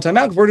not call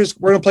timeout because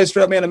we're going to play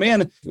straight up man to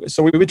man.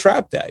 So we would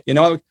trap that.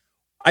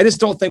 I just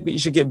don't think you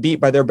should get beat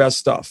by their best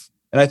stuff.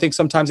 And I think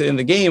sometimes in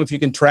the game, if you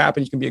can trap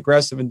and you can be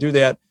aggressive and do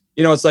that,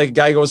 it's like a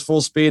guy goes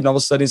full speed and all of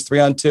a sudden he's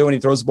 3-on-2 and he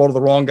throws the ball to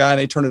the wrong guy and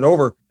they turn it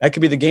over. That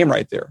could be the game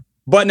right there.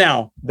 But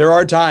now there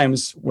are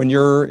times when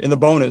you're in the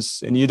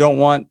bonus and you don't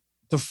want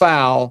to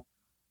foul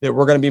that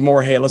we're going to be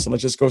more, hey, listen,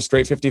 let's just go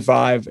straight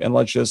 55 and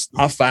let's just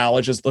not foul.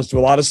 Let's do a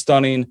lot of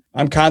stunning.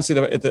 I'm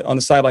constantly on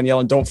the sideline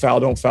yelling, don't foul,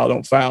 don't foul,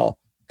 don't foul.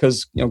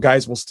 Because,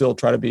 guys will still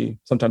try to be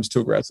sometimes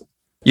too aggressive.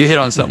 You hit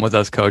on something with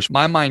us, Coach.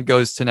 My mind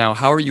goes to now,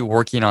 how are you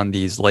working on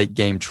these late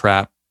game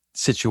trap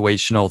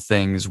situational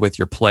things with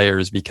your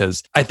players?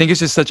 Because I think it's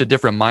just such a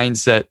different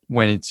mindset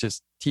when it's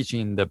just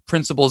teaching the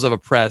principles of a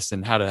press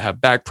and how to have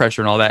back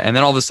pressure and all that. And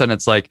then all of a sudden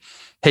it's like,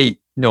 hey,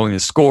 knowing the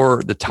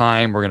score, the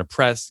time, we're going to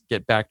press,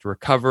 get back to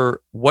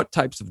recover. What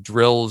types of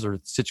drills or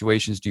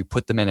situations do you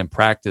put them in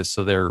practice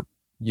so they're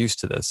used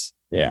to this?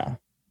 Yeah.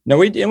 No,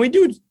 we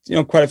do,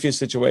 quite a few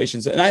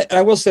situations. And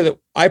I will say that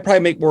I probably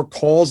make more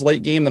calls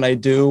late game than I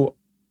do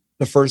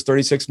the first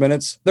 36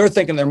 minutes. They're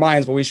thinking in their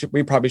minds, well,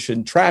 we probably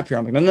shouldn't trap here.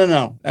 I'm like,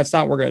 no, that's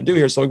not what we're going to do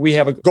here. So we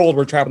have a goal,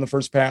 we're trapping the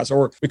first pass,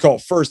 or we call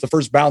it the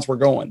first bounce, we're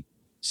going.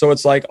 So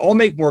it's like, I'll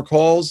make more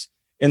calls.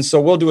 And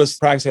so we'll do a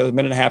practice, a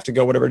minute and a half to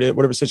go, whatever it is,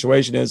 whatever the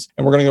situation is,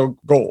 and we're going to go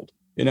gold,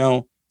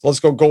 So let's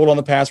go gold on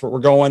the pass where we're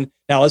going.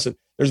 Now, listen,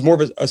 there's more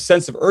of a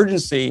sense of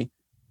urgency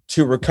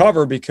to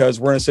recover because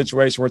we're in a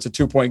situation where it's a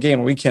 2-point game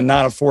and we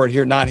cannot afford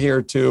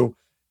to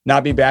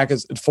not be back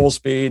at full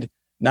speed,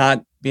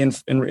 not be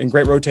in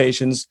great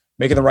rotations,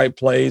 making the right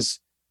plays.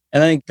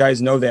 And I think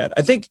guys know that.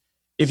 I think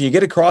if you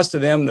get across to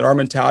them that our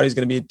mentality is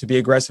going to be to be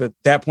aggressive at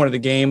that point of the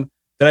game,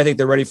 then I think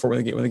they're ready for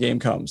when the game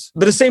comes.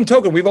 But the same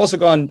token, we've also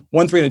gone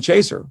 1-3 and a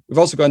chaser. We've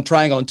also gone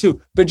triangle and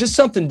 2, but just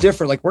something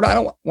different. Like I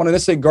don't want to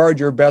necessarily guard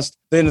your best at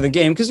the end of the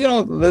game because,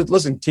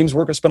 listen, teams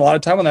spend a lot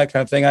of time on that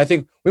kind of thing. And I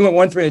think we went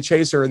 1-3 and a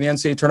chaser in the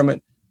NCAA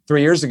tournament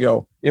 3 years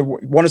ago. It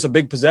won us a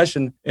big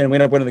possession and we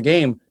ended up winning the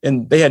game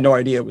and they had no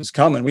idea it was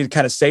coming. We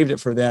kind of saved it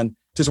for then.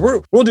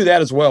 So we'll do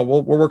that as well.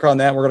 We'll work on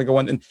that. We're going to go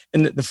in.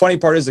 And the funny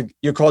part is that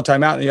you call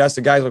timeout and you ask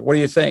the guys, like, what do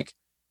you think?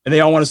 And they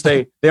all want to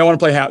stay. They all want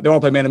to play. They want to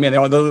play man to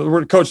man.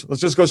 We're coach.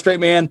 Let's just go straight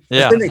man.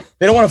 Yeah.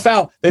 They don't want to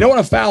foul. They don't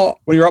want to foul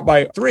when you're up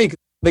by 3.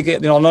 They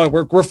get. No,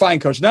 we're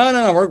fine, coach.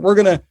 No. We're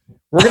gonna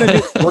go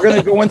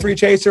 1-3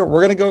 chaser.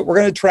 We're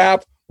gonna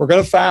trap. We're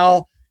gonna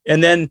foul.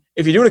 And then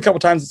if you do it a couple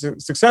times,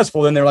 it's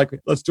successful. Then they're like,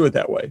 let's do it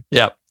that way.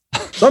 Yeah.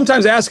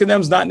 Sometimes asking them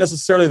is not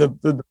necessarily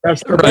the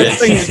best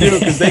thing to do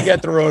because they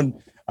get their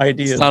own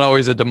ideas. It's not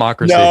always a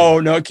democracy. No,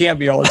 it can't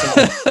be all the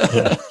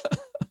time.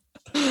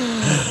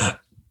 Yeah.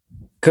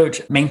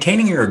 Coach,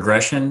 maintaining your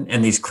aggression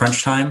in these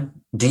crunch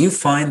time, do you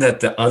find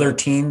that the other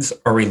teams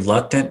are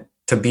reluctant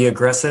to be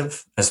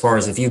aggressive as far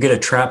as if you get a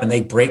trap and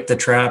they break the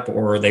trap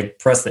or they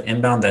press the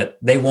inbound that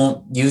they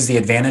won't use the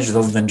advantage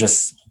other than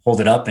just hold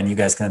it up and you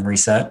guys can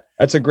reset?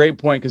 That's a great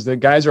point because the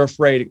guys are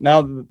afraid.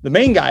 Now, the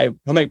main guy,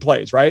 he'll make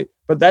plays, right?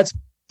 But that's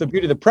the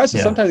beauty of the press.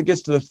 Yeah. Sometimes it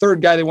gets to the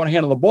third guy they want to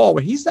handle the ball,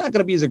 but he's not going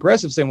to be as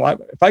aggressive saying, well,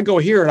 if I go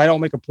here and I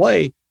don't make a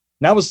play,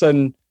 now all of a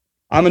sudden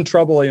I'm in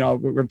trouble.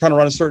 We're trying to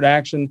run a certain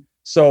action.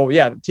 So,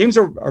 yeah, teams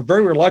are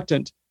very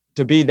reluctant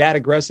to be that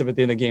aggressive at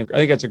the end of the game. I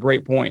think that's a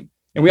great point.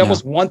 And we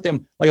almost want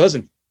them, like,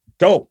 listen,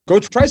 go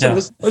try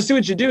something. Yeah. Let's see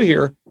what you do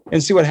here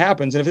and see what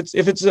happens. And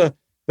if it's the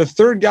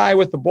third guy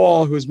with the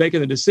ball who's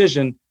making the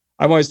decision,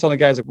 I'm always telling the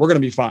guys, like, we're going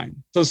to be fine.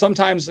 So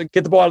sometimes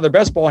get the ball out of their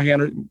best ball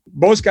handler.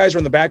 Most guys are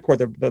in the backcourt.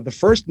 The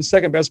first and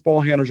second best ball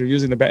handlers are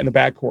using in the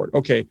backcourt.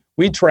 Okay,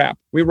 we trap,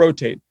 we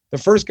rotate. The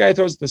first guy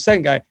throws the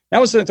second guy.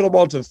 Now it's going to throw the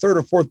ball to the third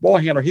or fourth ball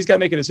handler. He's got to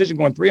make a decision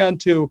going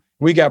 3-on-2.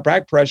 We got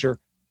back pressure.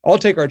 I'll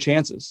take our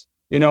chances.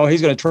 He's going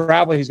to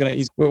travel.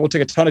 We'll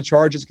take a ton of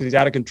charges because he's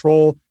out of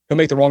control. He'll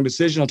make the wrong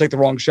decision. He'll take the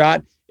wrong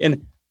shot.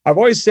 And I've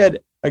always said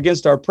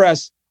against our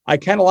press, I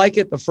kind of like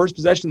it. The first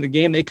possession of the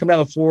game, they come down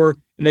the floor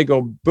and they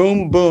go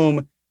boom,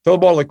 boom, throw the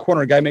ball to the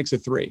corner. A guy makes a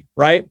 3,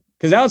 right?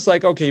 Because now it's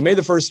like, okay, you made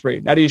the first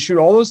three. Now do you shoot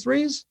all those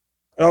threes?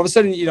 And all of a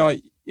sudden,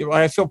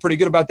 I feel pretty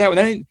good about that one.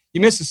 Then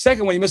you miss the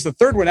second one, you miss the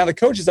third one. Now the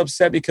coach is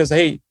upset because,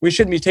 hey, we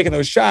shouldn't be taking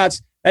those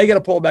shots. Now you got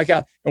to pull it back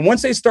out. And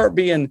once they start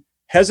being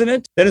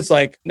hesitant, then it's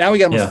like, now we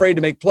got them afraid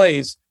to make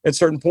plays at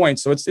certain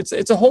points. So it's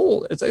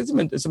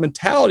a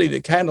mentality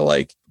that kind of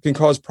like can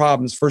cause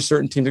problems for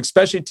certain teams,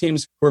 especially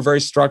teams who are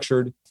very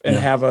structured and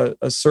have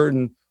a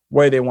certain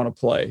way they want to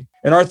play.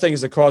 And our thing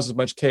is to cause as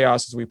much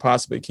chaos as we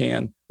possibly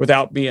can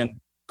without being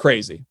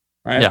crazy.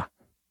 Right? Yeah.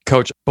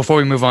 Coach, before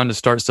we move on to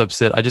start sub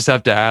sit, I just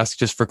have to ask,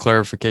 just for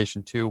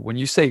clarification too, when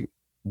you say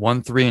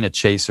 1-3 and a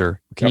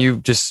chaser, can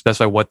you just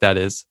specify what that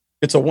is?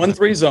 It's a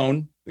 1-3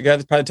 zone. The guy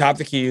that's probably top of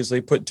the key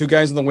usually put two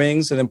guys in the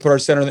wings and then put our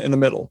center in the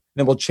middle. And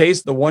then we'll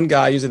chase the one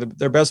guy, usually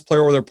their best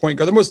player or their point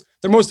guard,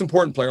 their most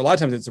important player. A lot of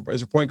times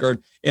it's a point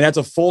guard, and that's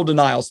a full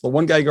denial. So the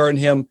one guy guarding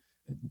him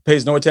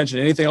pays no attention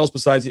to anything else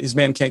besides his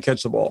man can't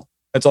catch the ball.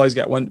 That's all he's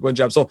got, one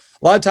job. So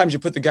a lot of times you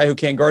put the guy who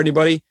can't guard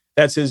anybody,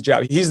 that's his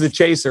job. He's the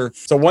chaser.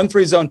 It's a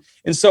 1-3 zone.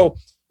 And so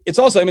it's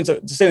also, it's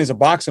the same as a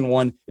boxing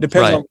one. It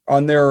depends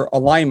on their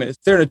alignment.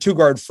 If they're in a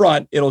 2-guard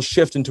front, it'll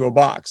shift into a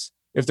box.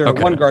 If they're in a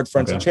 1-guard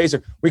front, it's a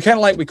chaser. We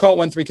call it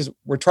 1-3 because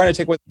we're trying to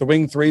take with the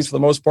wing threes for the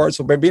most part.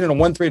 So by being in a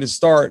 1-3 to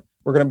start,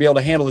 we're going to be able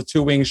to handle the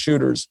 2 wing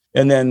shooters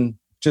and then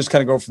just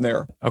kind of go from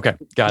there. Okay,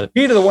 got it.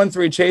 The key to the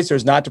 1-3 chaser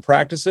is not to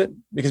practice it,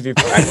 because if you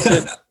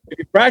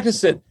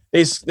practice it,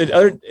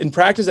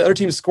 the other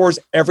team scores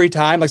every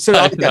time. Like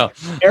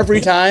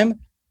every time.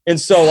 And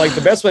so, like,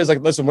 the best way is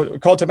like, listen, we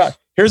call timeout.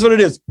 Here's what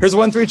it is. Here's a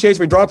 1-3 chase.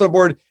 We drop the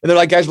board, and they're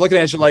like, guys are looking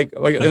at you like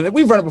and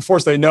we've run it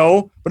before, so they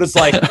know. But it's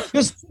like,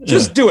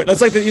 just do it.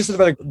 That's like you said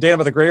about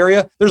the gray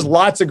area. There's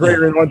lots of gray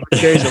area in 1-3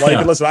 chase.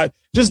 Like, listen,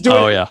 just do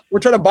it. Yeah. We're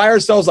trying to buy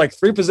ourselves like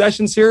 3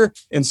 possessions here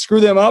and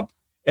screw them up,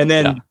 and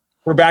then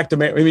we're back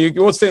to.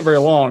 You won't stay very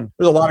long.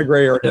 There's a lot of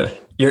gray area.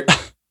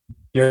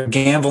 You're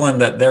gambling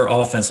that their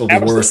offense will be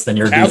worse than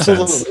your defense.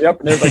 Absolutely. Yep.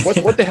 And they're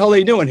like, what the hell are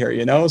they doing here?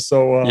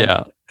 So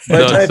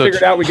But trying to figure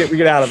it out, we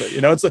get out of it.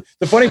 It's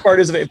the funny part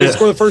is if they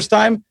score the first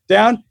time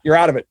down, you're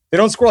out of it. They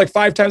don't score like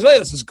 5 times. Hey,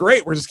 this is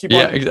great. We're just keep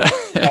on.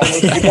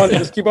 Exactly.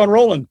 Just keep on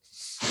rolling.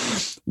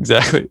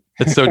 Exactly.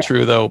 It's so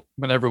true though.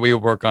 Whenever we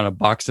would work on a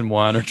box and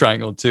 1 or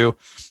triangle 2,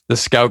 the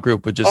scout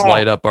group would just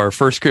light up our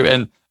first group,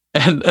 and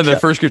the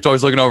first group's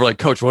always looking over like,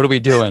 Coach, what are we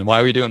doing? Why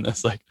are we doing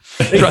this? Like,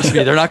 trust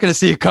me, they're not going to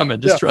see you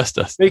coming. Just trust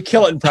us. They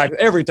kill it in practice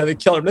every time. They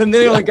kill it. And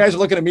then the guys are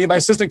looking at me. My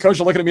assistant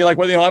coach are looking at me like,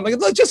 well, I'm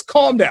like, just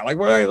calm down. Like,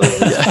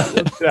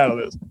 let's get out of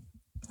this.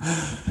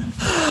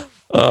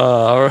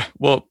 All right.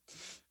 Well,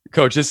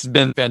 Coach, this has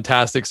been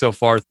fantastic so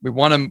far. We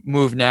want to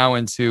move now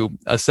into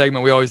a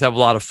segment we always have a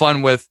lot of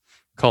fun with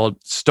called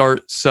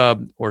Start,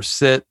 Sub, or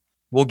Sit.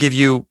 We'll give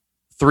you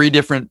 3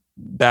 different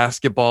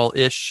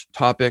basketball-ish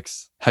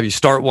topics, have you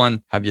start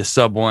one, have you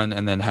sub one,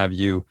 and then have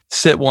you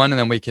sit one, and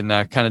then we can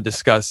kind of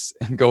discuss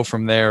and go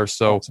from there.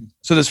 So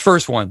this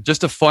first one,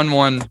 just a fun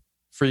one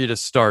for you to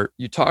start.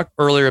 You talked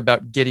earlier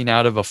about getting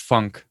out of a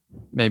funk,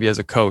 maybe as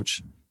a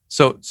coach.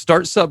 So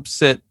start, sub,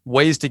 sit,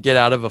 ways to get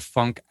out of a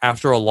funk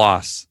after a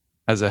loss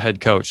as a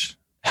head coach.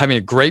 Having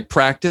a great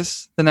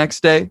practice the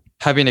next day,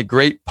 having a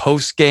great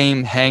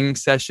post-game hang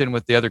session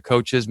with the other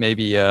coaches,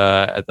 maybe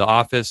at the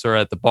office or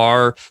at the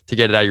bar to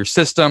get it out of your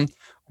system,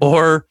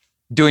 or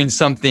doing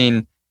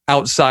something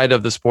outside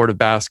of the sport of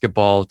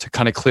basketball to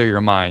kind of clear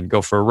your mind.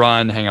 Go for a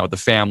run, hang out with the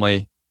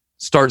family,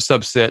 start,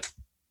 sub, sit,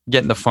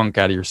 getting the funk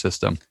out of your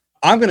system.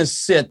 I'm going to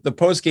sit the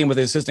post game with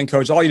the assistant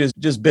coach. All you do is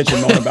just bitch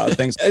and moan about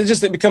things.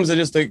 It becomes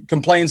just a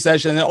complaint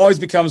session. And it always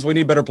becomes, we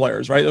need better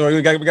players, right?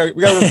 We got to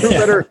recruit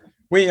better.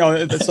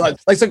 It's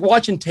like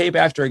watching tape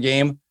after a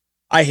game.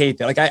 I hate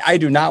that. Like I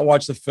do not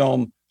watch the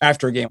film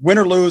after a game, win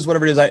or lose,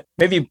 whatever it is.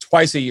 Maybe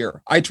twice a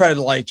year. I try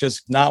to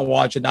just not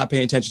watch it, not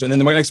pay attention to it.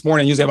 And then the next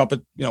morning, usually I'm up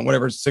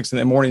at 6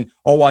 a.m,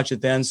 I'll watch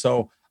it then.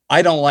 So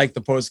I don't like the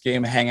post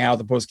game hangout,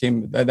 the post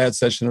game that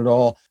session at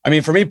all. I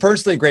mean, for me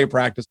personally, great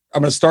practice.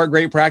 I'm going to start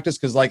great practice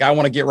because I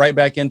want to get right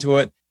back into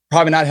it.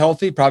 Probably not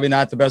healthy, probably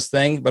not the best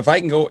thing. But if I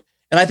can go,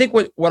 and I think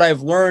what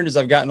I've learned as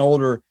I've gotten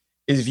older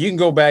is if you can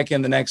go back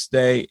in the next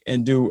day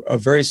and do a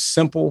very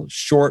simple,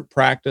 short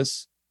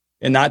practice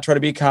and not try to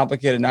be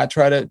complicated, not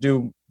try to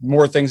do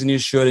more things than you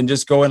should, and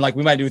just go in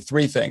we might do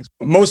 3 things,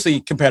 mostly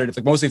competitive,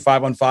 like mostly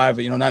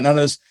 5-on-5, none of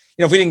this,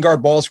 if we didn't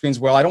guard ball screens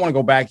well, I don't want to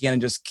go back in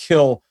and just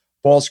kill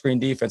ball screen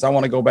defense. I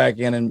want to go back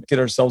in and get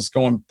ourselves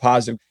going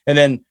positive. And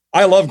then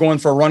I love going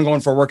for a run,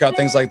 going for a workout,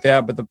 things like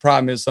that. But the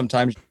problem is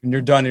sometimes when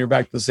you're done and you're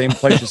back to the same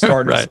place you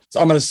started. Right. So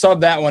I'm going to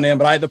sub that one in.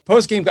 But the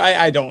post game,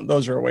 I don't.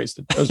 Those are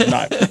wasted. Those are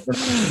not.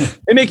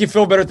 They make you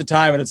feel better at the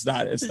time, and it's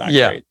not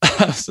great.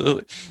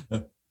 Absolutely.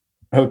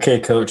 Okay,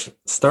 Coach.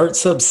 Start,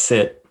 sub,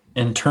 sit.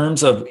 In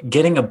terms of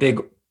getting a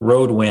big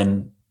road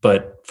win,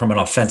 but from an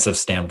offensive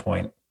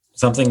standpoint,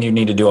 something you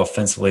need to do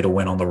offensively to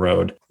win on the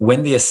road.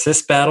 Win the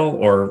assist battle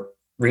or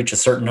reach a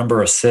certain number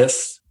of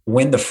assists.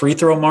 Win the free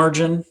throw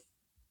margin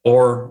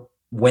or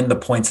win the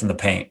points in the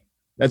paint.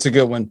 That's a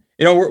good one.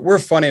 You know, we're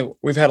funny.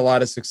 We've had a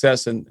lot of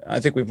success, and I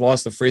think we've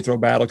lost the free throw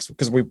battle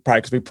because we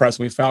press and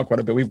we foul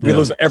quite a bit. We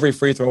lose every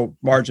free throw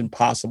margin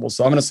possible.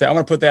 So I'm going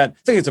to put that.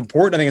 I think it's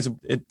important. I think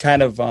it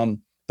kind of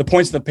the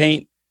points in the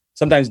paint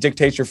sometimes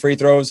dictates your free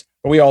throws,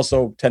 but we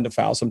also tend to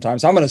foul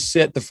sometimes. So I'm going to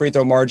sit the free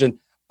throw margin.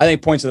 I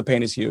think points in the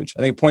paint is huge. I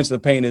think points in the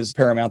paint is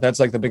paramount. That's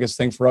like the biggest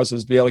thing for us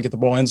is to be able to get the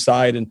ball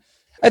inside. And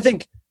I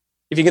think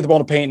if you get the ball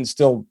in the paint and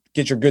still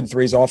get your good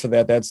threes off of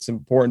that, that's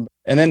important.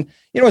 And then,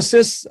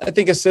 assists, I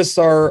think assists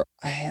are,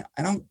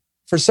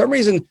 for some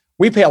reason,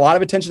 we pay a lot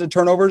of attention to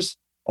turnovers,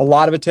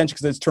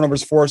 because it's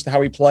turnovers for us to how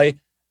we play.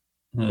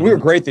 Mm-hmm. We were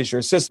great this year.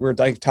 Assists, we were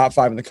like top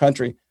 5 in the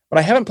country, but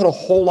I haven't put a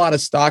whole lot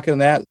of stock in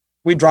that.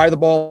 We drive the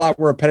ball a lot.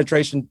 We're a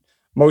penetration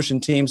motion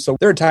team. So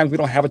there are times we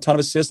don't have a ton of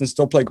assists and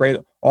still play great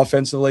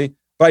offensively.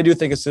 But I do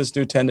think assists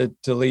do tend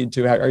to lead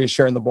to, are you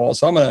sharing the ball?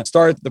 So I'm going to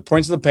start the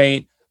points in the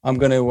paint. I'm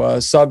going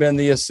to sub in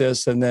the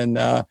assists. And then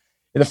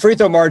in the free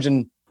throw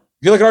margin,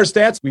 if you look at our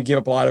stats, we give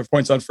up a lot of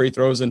points on free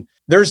throws. And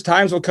there's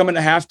times we'll come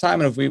into halftime,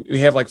 and if we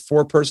have like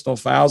 4 personal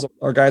fouls,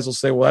 our guys will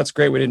say, well, that's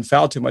great. We didn't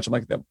foul too much. I'm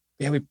like,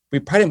 yeah, we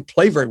probably didn't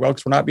play very well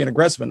because we're not being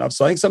aggressive enough.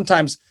 So I think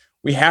sometimes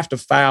we have to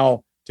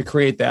foul to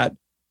create that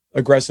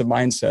aggressive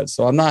mindset.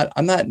 So I'm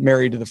not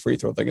married to the free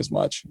throw thing as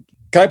much.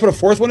 Can I put a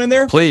 4th one in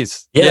there?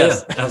 Please.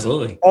 Yes,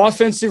 absolutely.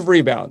 Offensive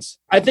rebounds.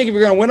 I think if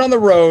you're going to win on the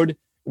road,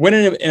 win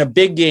in a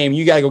big game,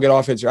 you got to go get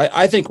offensive.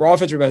 I think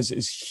offensive rebounds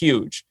is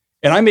huge.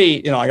 And I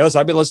may,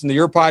 I've been listening to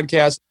your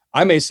podcast.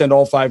 I may send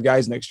all 5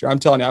 guys next year. I'm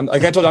telling you,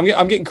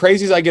 I'm getting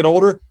crazy as I get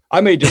older. I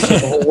may just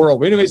send the whole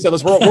world. We said,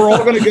 we're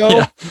all going to go.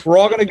 Yeah. We're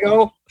all going to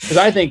go. Because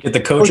I think get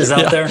the coaches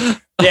out there.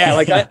 Yeah,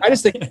 I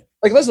just think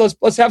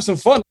let's have some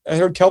fun. I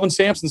heard Kelvin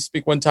Sampson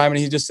speak one time, and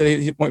he just said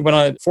he went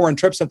on a foreign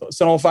trip, sent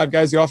all 5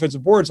 guys the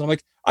offensive boards. And I'm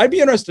like, I'd be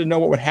interested to know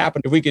what would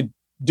happen if we could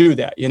do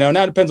that. Now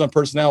it depends on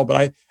personnel,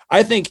 but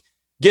I think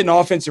getting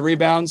offensive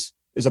rebounds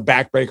is a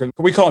backbreaker.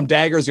 We call them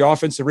daggers, the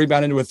offensive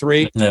rebound into a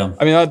 3. Yeah.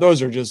 I mean,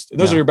 those are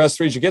your best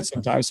threes you get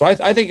sometimes. So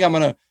I think I'm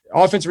going to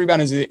offensive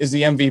rebound is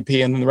the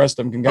MVP, and then the rest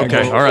of them can go.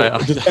 All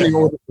right. Just any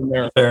order from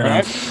there. Fair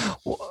enough.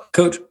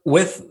 Coach,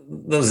 with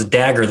those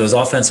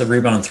offensive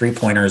rebound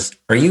 3-pointers,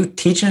 are you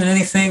teaching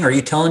anything? Are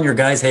you telling your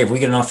guys, hey, if we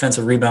get an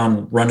offensive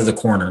rebound, run to the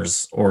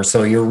corners, or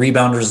so your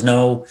rebounders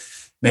know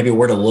maybe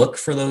where to look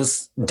for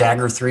those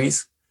dagger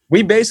 3s?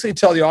 We basically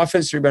tell the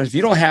offensive rebounders, if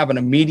you don't have an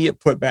immediate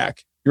putback,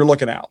 you're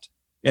looking out.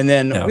 And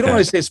then we don't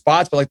always say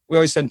spots, but we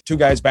always send 2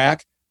 guys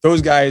back.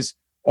 Those guys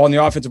on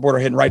the offensive board are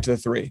hitting right to the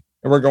 3.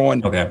 And we're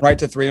going right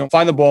to 3. Don't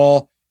find the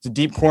ball. It's a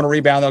deep corner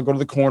rebound. They'll go to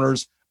the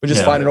corners, but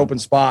just find an open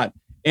spot.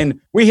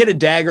 And we hit a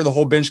dagger, the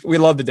whole bench. We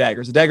love the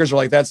daggers. The daggers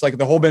are that's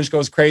the whole bench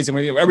goes crazy. And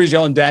everybody's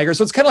yelling dagger.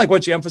 So it's kind of like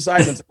what you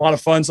emphasize. It's a lot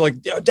of fun. So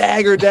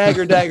dagger,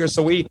 dagger, dagger.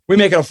 So we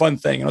make it a fun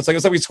thing. And it's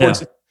like we scored.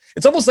 Yeah.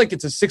 It's almost like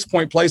it's a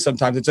 6-point play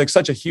sometimes. It's like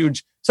such a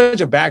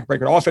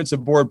backbreaker.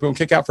 Offensive board, boom,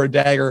 kick out for a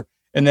dagger.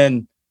 And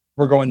then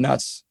we're going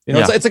nuts.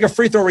 It's like a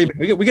free throw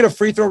rebound. We get a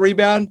free throw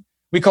rebound.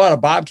 We call it a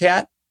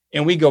bobcat,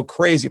 and we go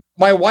crazy.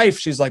 My wife,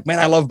 she's like, man,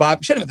 I love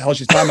bob. She doesn't know what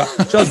the hell she's talking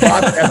about. She loves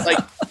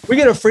bobcats. We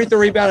get a free throw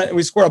rebound and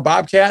we score a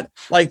bobcat.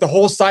 The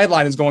whole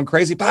sideline is going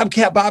crazy.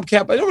 Bobcat. But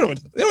I don't know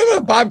what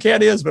a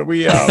bobcat is, but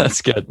we.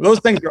 That's good. Those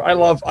things I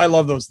love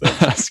those things.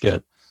 That's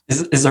good.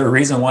 Is there a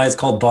reason why it's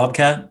called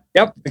bobcat?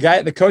 Yep.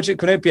 The coach at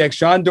Quinnipiac,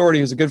 Sean Doherty,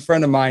 who's a good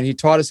friend of mine, he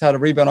taught us how to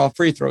rebound off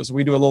free throws.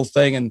 We do a little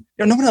thing, and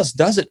no one else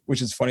does it,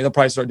 which is funny. They'll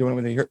probably start doing it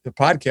when they hear the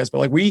podcast,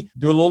 but we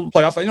do a little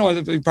playoff.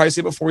 You probably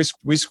see it before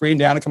we screen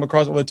down and come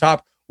across over the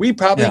top. We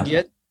probably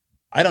get,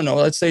 I don't know,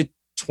 let's say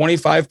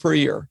 25 per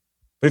year.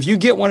 But if you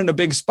get one in a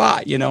big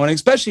spot, and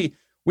especially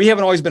we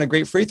haven't always been a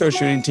great free throw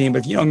shooting team, but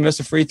if you miss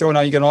a free throw, now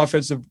you get an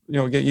offensive,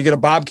 you get a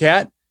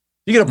bobcat.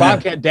 You get a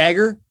bobcat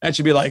dagger, that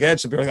should be like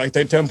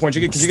 10 points.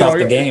 You get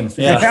the game.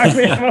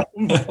 Yeah.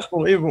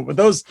 Unbelievable. But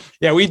those,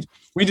 we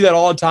do that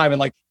all the time.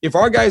 And if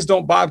our guys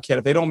don't bobcat,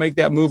 if they don't make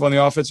that move on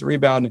the offensive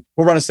rebound,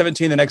 we'll run a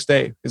 17 the next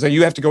day. Because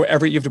you have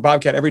to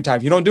bobcat every time.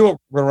 If you don't do it,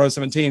 we're gonna run a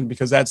 17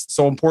 because that's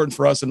so important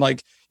for us. And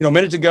a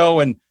minute to go,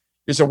 and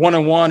it's a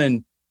 1-on-1.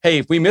 And hey,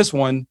 if we miss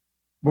one,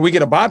 but we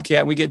get a bobcat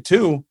and we get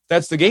 2,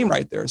 that's the game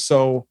right there.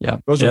 So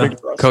those are big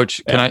for us.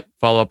 Coach, can I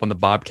follow up on the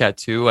bobcat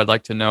too? I'd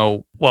like to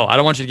know, I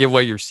don't want you to give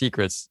away your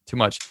secrets too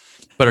much,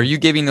 but are you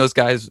giving those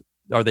guys,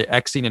 are they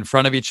Xing in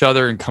front of each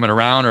other and coming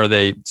around, or are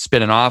they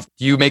spinning off?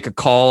 Do you make a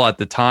call at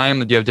the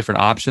time? Do you have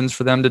different options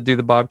for them to do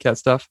the bobcat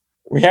stuff?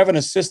 We have an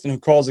assistant who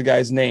calls the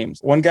guy's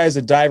names. One guy's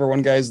a diver,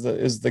 one guy's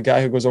is the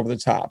guy who goes over the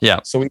top. Yeah.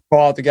 So we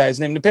call out the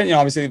guy's name. Depending,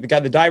 obviously,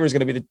 the diver is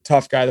going to be the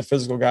tough guy, the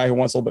physical guy who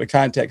wants a little bit of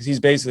contact, because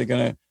he's basically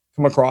going to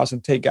come across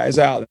and take guys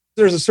out.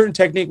 There's a certain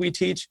technique we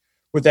teach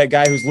with that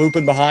guy who's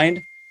looping behind.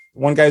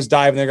 One guy's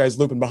diving, the other guy's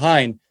looping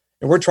behind,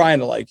 and we're trying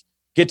to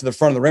get to the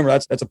front of the rim.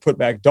 That's a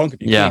putback dunk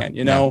if you can,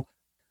 know.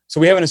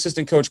 So we have an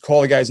assistant coach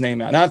call the guy's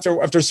name out. Now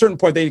after a certain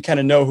point, they kind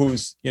of know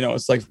who's,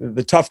 it's like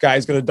the tough guy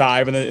is going to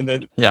dive and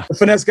the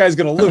finesse guy is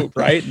going to loop,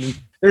 right? And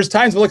there's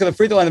times we look at the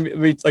free throw line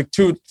and we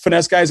 2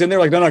 finesse guys in there,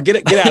 no, get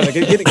out of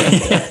it, get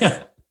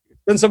it.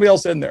 Then somebody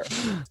else in there.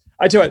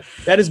 I tell you what,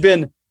 that has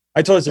been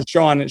I told this to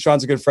Sean, and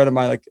Sean's a good friend of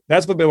mine. Like,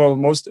 that's been one of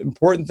the most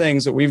important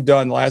things that we've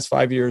done the last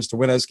 5 years to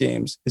win us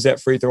games is that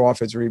free throw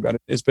offensive rebound.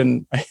 It's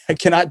been, I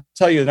cannot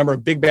tell you the number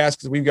of big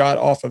baskets we've got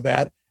off of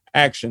that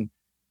action.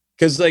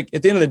 Because, like,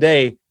 at the end of the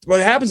day,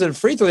 what happens at a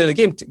free throw at the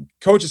game,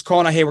 coach is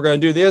calling out, hey, we're going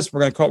to do this. We're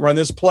going to run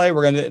this play.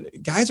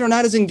 Guys are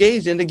not as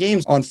engaged into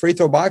games on free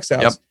throw box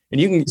outs. Yep. And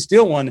you can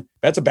steal one.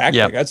 That's a back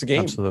break. That's a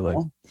game. Absolutely.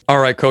 All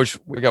right, Coach,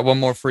 we got one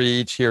more for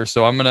you each here.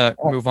 So I'm going to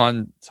move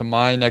on to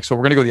my next. So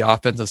we're going to go the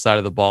offensive side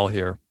of the ball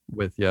here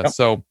with you. Yep.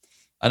 So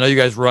I know you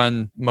guys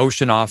run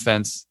motion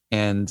offense,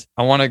 and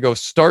I want to go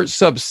start,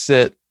 sub,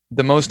 sit,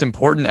 the most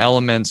important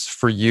elements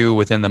for you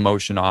within the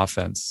motion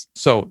offense.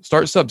 So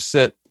start, sub,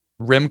 sit,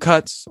 rim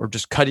cuts, or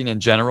just cutting in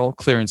general,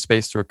 clearing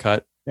space through a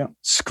cut,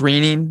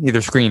 screening,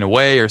 either screening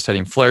away or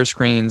setting flare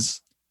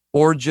screens,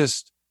 or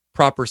just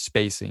proper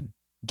spacing,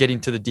 getting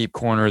to the deep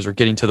corners or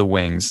getting to the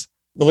wings.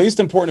 The least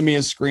important to me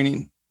is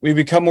screening. We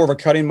become more of a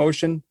cutting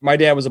motion. My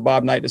dad was a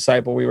Bob Knight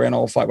disciple. We ran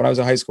all five. When I was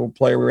a high school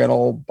player, we ran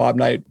all Bob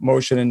Knight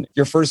motion. And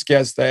your first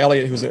guest,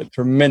 Elliot, who's a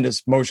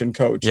tremendous motion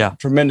coach. Yeah.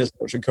 Tremendous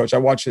motion coach. I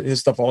watch his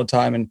stuff all the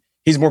time. And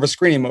he's more of a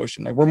screening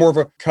motion. Like, we're more of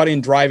a cutting,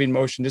 driving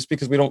motion just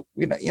because we've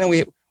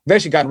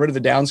actually gotten rid of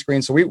the down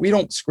screen. So we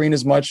don't screen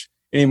as much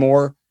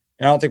anymore.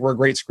 And I don't think we're a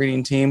great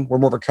screening team. We're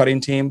more of a cutting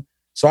team.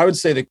 So I would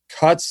say the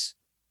cuts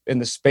and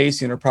the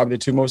spacing are probably the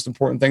two most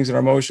important things in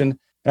our motion.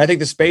 And I think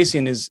the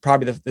spacing is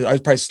probably I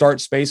would probably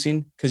start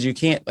spacing, because you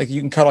can't, like,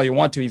 you can cut all you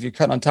want to. If you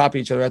cut on top of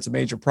each other, that's a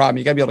major problem.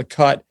 You got to be able to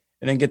cut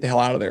and then get the hell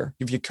out of there.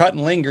 If you cut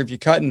and linger, if you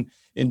cut and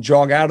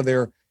jog out of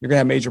there, you're going to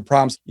have major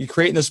problems. You're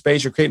creating the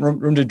space, you're creating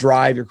room to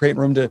drive, you're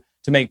creating room to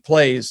make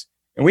plays.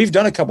 And we've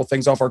done a couple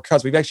things off our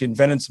cuts. We've actually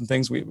invented some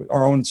things.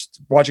 Our own,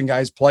 watching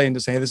guys play and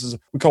to say, hey,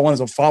 we call one as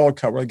a follow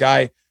cut, where the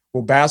guy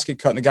will basket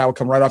cut and the guy will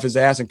come right off his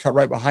ass and cut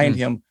right behind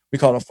him. We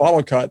call it a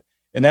follow cut.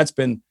 And that's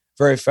been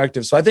very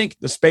effective. So I think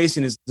the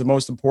spacing is the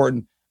most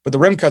important, but the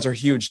rim cuts are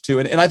huge too.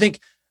 And I think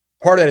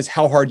part of that is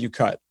how hard you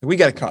cut. We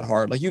got to cut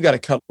hard. Like, you got to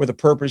cut with a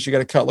purpose. You got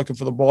to cut looking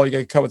for the ball. You got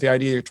to cut with the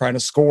idea you're trying to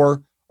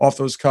score off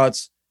those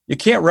cuts. You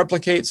can't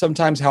replicate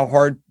sometimes how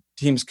hard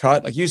teams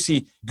cut. Like, you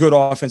see good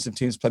offensive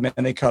teams play,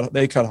 and they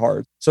cut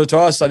hard. So to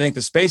us, I think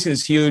the spacing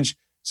is huge.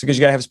 So, because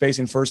you got to have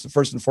spacing first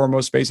and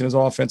foremost. Spacing is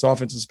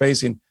offensive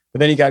spacing, but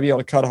then you got to be able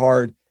to cut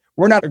hard.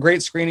 We're not a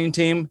great screening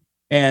team.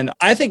 And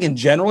I think in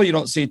general, you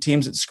don't see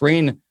teams that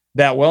screen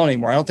that well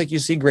anymore. I don't think you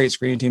see great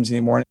screening teams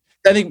anymore.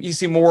 I think you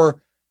see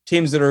more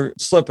teams that are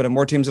slipping and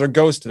more teams that are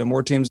ghosted and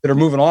more teams that are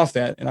moving off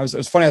that. And it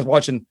was funny, I was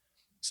watching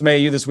some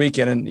AAU this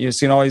weekend, and you've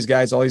seen all these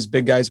guys, all these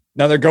big guys.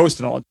 Now they're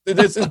ghosting all.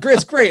 It's great.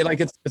 It's great. Like,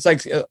 it's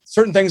like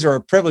certain things are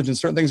a privilege and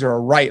certain things are a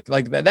right.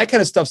 Like that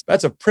kind of stuff,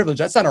 that's a privilege.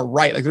 That's not a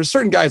right. Like, there's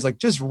certain guys, like,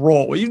 just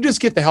roll. Well, you just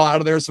get the hell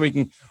out of there so we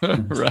can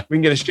right. We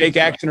can get a shake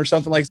action or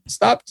something. Like,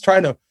 stop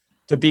trying to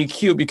be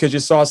cute because you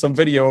saw some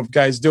video of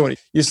guys doing it.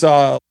 You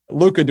saw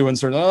Luka doing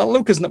certain.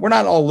 We're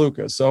not all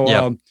Luka.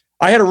 So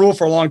I had a rule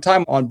for a long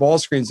time on ball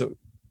screens that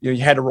you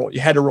had to roll.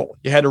 You had to roll.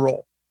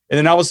 And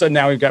then all of a sudden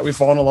now we've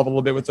fallen in love a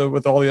little bit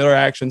with all the other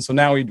actions. So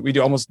now we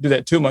do almost do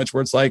that too much,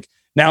 where it's like,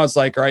 now it's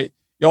like, all right,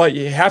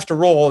 you have to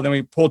roll. And then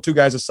we pull two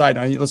guys aside.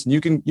 Now, listen,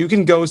 you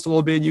can ghost a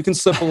little bit, you can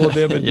slip a little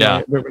bit,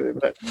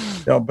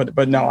 but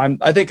but no,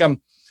 I think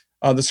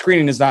the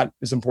screening is not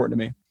as important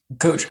to me.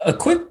 Coach, a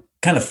quick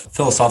kind of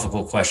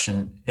philosophical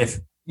question. If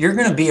you're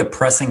going to be a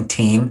pressing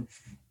team,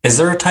 is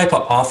there a type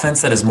of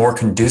offense that is more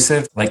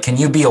conducive? Like, can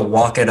you be a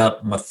walk it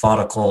up,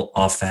 methodical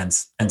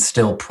offense and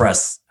still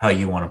press how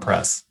you want to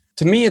press?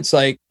 To me, it's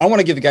like, I want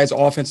to give the guys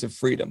offensive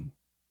freedom,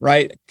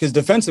 right? Because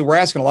defensively, we're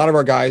asking a lot of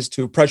our guys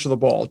to pressure the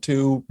ball,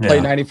 to play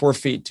 94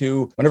 feet,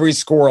 to whenever we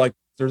score, like,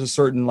 there's a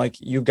certain, like,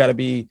 you've got to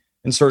be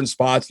in certain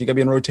spots, you got to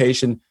be in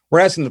rotation. We're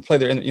asking them to play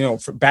there,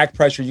 for back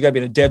pressure, you got to be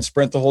in a dead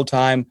sprint the whole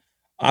time.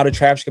 Out of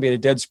traps, you got to be in a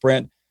dead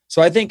sprint.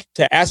 So I think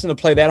to ask them to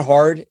play that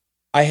hard,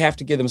 I have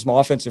to give them some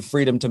offensive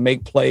freedom to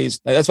make plays.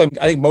 That's why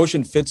I think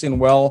motion fits in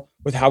well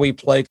with how we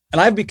play.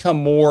 And I've become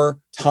more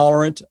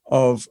tolerant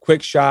of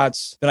quick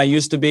shots than I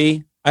used to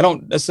be. I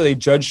don't necessarily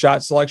judge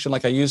shot selection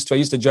like I used to. I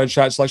used to judge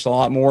shot selection a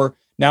lot more.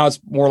 Now it's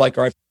more like,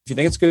 all right, if you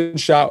think it's a good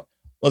shot,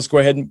 let's go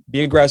ahead and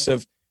be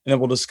aggressive, and then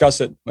we'll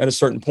discuss it at a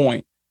certain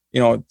point,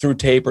 through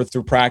tape or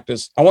through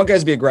practice. I want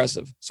guys to be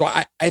aggressive. So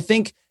I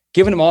think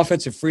giving them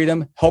offensive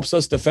freedom helps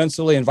us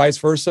defensively and vice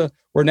versa.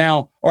 We're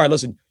now, all right,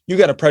 listen, you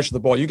got to pressure the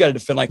ball. You got to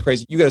defend like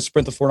crazy. You got to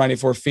sprint the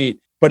 494 feet.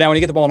 But now when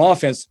you get the ball in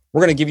offense,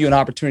 we're going to give you an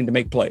opportunity to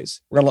make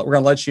plays. We're going to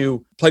let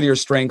you play to your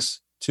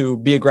strengths, to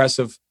be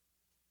aggressive.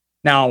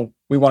 Now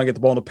we want to get the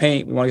ball in the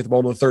paint. We want to get the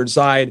ball to the third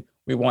side.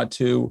 We want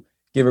to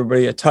give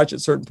everybody a touch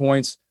at certain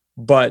points,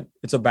 but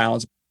it's a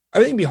balance. I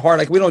think it'd be hard.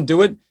 Like, we don't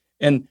do it.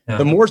 And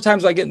the more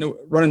times I get into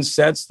running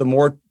sets, the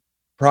more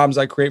problems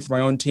I create for my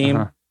own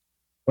team.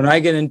 When I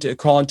get into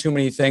calling too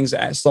many things,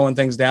 slowing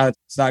things down,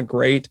 it's not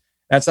great.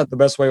 That's not the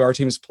best way our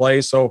teams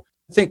play. So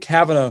I think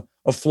having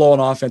a flow in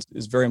offense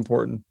is very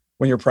important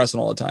when you're pressing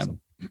all the time.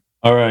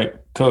 All right,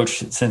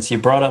 Coach, since you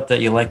brought up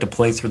that you like to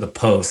play through the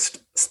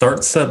post,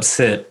 start, sub,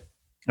 sit.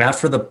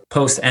 After the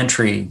post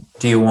entry,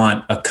 do you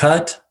want a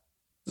cut,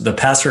 the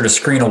passer to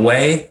screen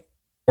away,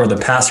 or the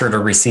passer to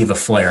receive a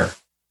flare?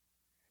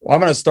 Well,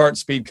 I'm going to start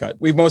speed cut.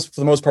 For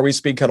the most part, we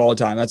speed cut all the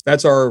time.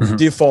 That's our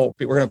default.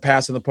 We're going to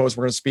pass in the post.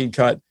 We're going to speed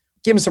cut.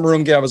 Give him some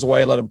room, get out of his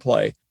way, let him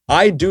play.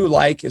 I do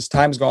like, as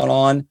time's gone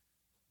on,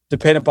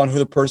 depending upon who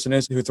the person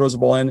is who throws the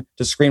ball in,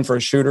 to screen for a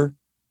shooter,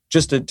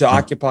 just to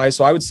occupy.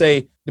 So I would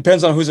say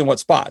depends on who's in what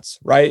spots,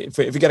 right?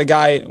 If you got a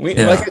guy, like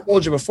I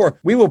told you before,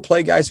 we will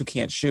play guys who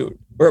can't shoot.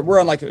 We're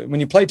on, like, when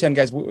you play 10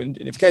 guys,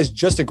 if a guy's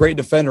just a great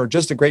defender,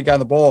 just a great guy on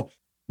the ball,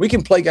 we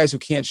can play guys who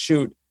can't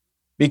shoot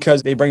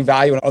because they bring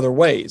value in other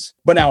ways.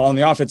 But now on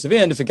the offensive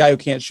end, if a guy who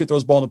can't shoot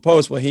throws the ball in the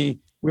post, well,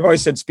 we've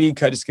always said speed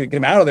cut, just get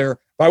him out of there.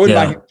 But I wouldn't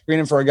mind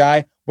screening for a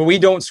guy, but we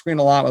don't screen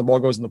a lot when the ball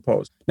goes in the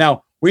post.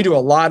 Now, we do a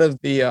lot of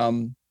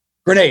the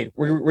grenade.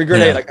 We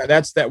grenade like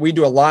that. We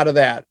do a lot of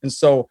that. And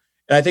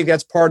I think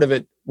that's part of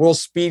it. We'll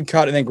speed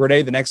cut and then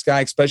grenade the next guy,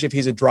 especially if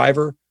he's a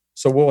driver.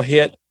 So we'll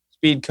hit,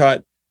 speed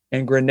cut,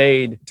 and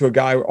grenade to a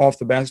guy off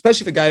the bat,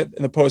 especially if the guy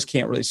in the post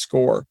can't really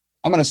score.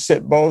 I'm going to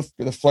sit both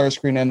the flare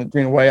screen and the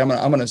green away. I'm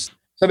going to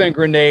sub in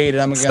grenade,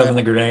 and I'm going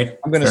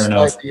to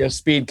start the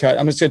speed cut.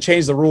 I'm just going to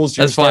change the rules.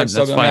 That's fine.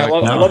 That's fine. I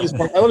love this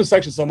part. I love this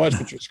section so much,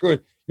 but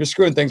you're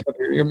screwing things up.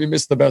 You're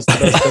missing the best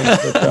things.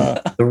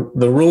 But,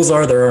 the rules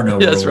are there are no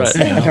rules. Right.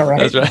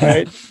 That's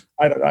right.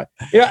 I don't know.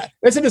 Yeah,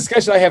 that's a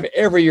discussion I have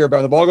every year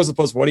about the ball goes to the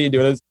post. What do you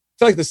do? I feel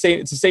like it's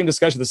the same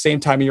discussion at the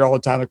same time of year all the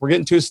time. Like, we're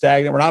getting too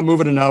stagnant. We're not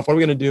moving enough. What are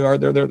we going to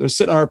do? They're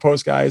sitting on our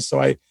post guys. So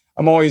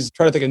I'm always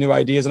trying to think of new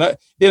ideas. And at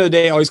the end of the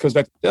day, it always comes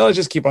back to, let's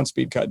just keep on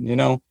speed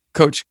cutting,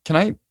 Coach, can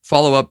I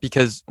follow up?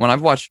 Because when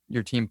I've watched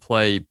your team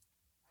play,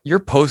 your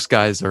post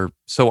guys are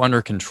so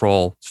under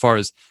control as far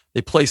as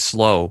they play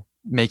slow,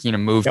 making a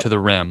move to the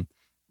rim.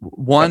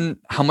 One,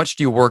 how much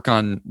do you work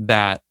on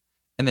that?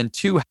 And then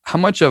two, how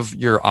much of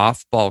your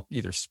off-ball,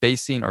 either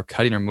spacing or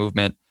cutting or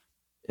movement,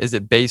 is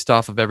it based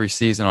off of every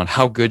season on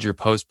how good your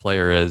post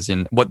player is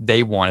and what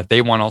they want? If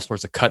they want all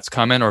sorts of cuts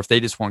coming, or if they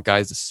just want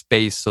guys to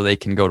space so they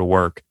can go to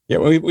work? Yeah,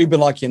 we've been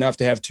lucky enough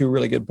to have two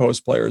really good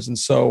post players. And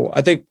so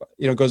I think,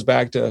 it goes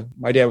back to,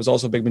 my dad was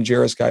also a big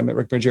Majerus guy.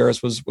 Rick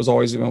Majerus was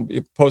always,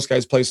 post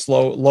guys play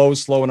slow,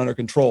 and under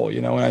control,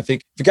 and I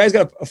think if a guy's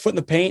got a foot in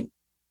the paint,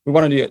 we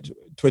want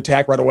to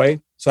attack right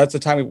away. So that's the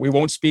time we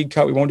won't speed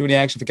cut. We won't do any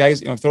action. If a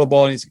guy's, throw the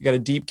ball and he's got a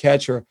deep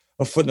catch or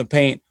a foot in the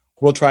paint,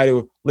 we'll try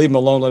to leave him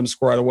alone, let him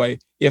score right away.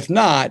 If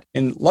not,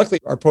 and luckily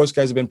our post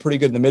guys have been pretty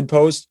good in the mid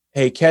post.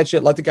 Hey, catch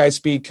it, let the guy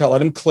speed cut,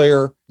 let him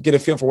clear, get a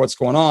feel for what's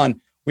going on.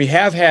 We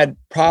have had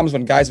problems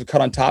when guys have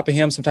cut on top of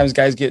him. Sometimes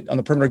guys get on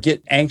the perimeter,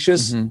 get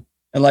anxious and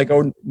like,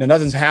 oh,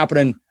 nothing's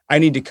happening, I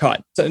need to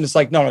cut. And it's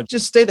like, no,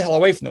 just stay the hell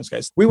away from those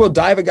guys. We will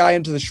dive a guy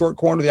into the short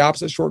corner, the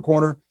opposite short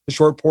corner, the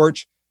short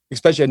porch,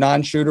 especially a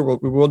non-shooter.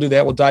 We will do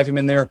that. We'll dive him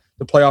in there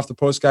to play off the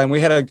post guy. And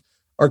we had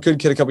our good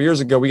kid a couple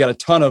years ago. We got a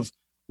ton of,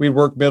 we'd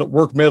work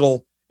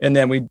middle, and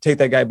then we'd take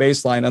that guy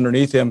baseline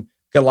underneath him.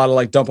 Got a lot of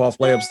like dump off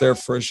layups there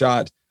for a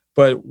shot.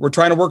 But we're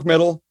trying to work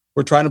middle.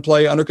 We're trying to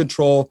play under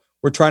control.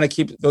 We're trying to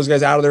keep those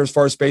guys out of there as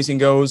far as spacing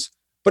goes.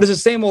 But it's the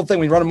same old thing.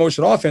 When you run a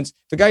motion offense,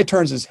 if the guy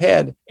turns his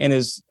head and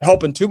is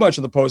helping too much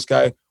of the post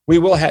guy, we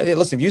will have, hey,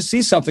 listen, if you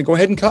see something, go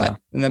ahead and cut. Yeah.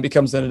 And then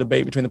becomes then a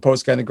debate between the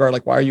post guy and the guard.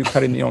 Like, why are you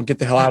cutting? Get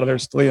the hell out of there.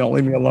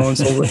 Leave me alone.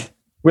 So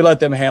we let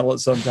them handle it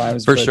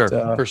sometimes. For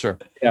sure.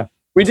 Yeah.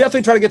 We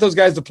definitely try to get those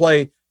guys to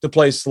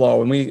play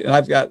slow. And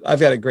I've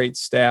had a great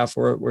staff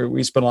where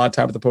we spend a lot of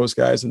time with the post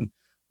guys and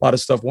a lot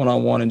of stuff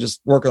one-on-one and just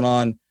working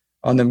on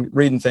them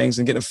reading things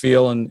and getting a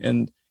feel.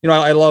 And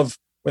I love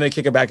when they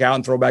kick it back out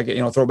and throw back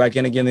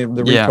in again.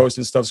 The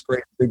reposting stuff's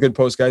great. The good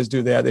post guys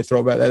do that. They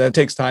throw back. That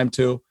takes time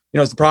too.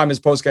 The problem is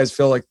post guys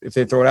feel like if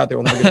they throw it out, they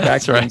will never get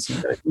back. Right. So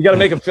you got to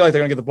make them feel like they're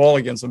going to get the ball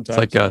again sometimes.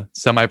 It's like a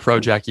semi-pro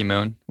Jackie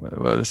Moon.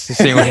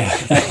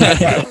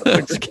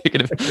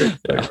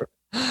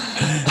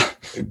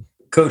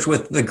 Coach,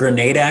 with the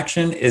grenade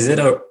action, is it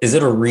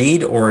a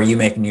read, or are you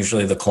making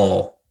usually the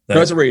call?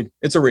 No, it's a read.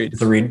 It's a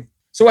read.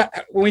 So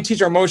when we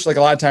teach our motion, like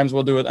a lot of times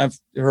we'll do it. I've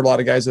heard a lot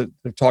of guys that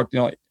have talked,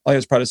 I think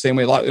it's probably the same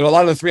way. A lot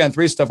of the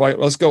 3-on-3 stuff, like,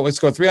 let's go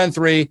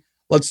 3-on-3.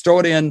 Let's throw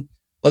it in.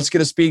 Let's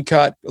get a speed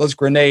cut. Let's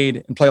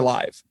grenade and play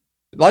live.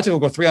 A lot of times we'll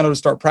go 3-on-0 to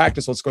start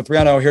practice. Let's go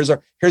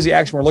 3-on-0. Here's the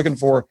action we're looking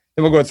for.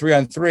 Then we'll go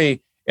 3-on-3.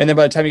 And then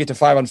by the time you get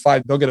to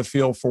 5-on-5, they'll get a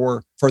feel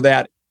for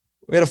that.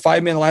 We had a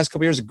 5-man the last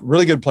couple of years, a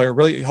really good player,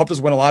 really helped us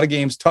win a lot of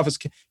games.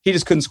 Toughest, he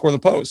just couldn't score the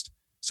post.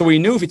 So we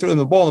knew if he threw them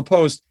the ball in the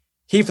post,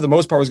 he, for the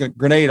most part, was going to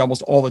grenade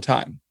almost all the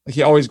time. Like,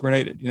 he always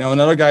grenaded, and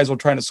other guys will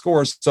try to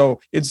score. So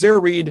it's their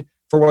read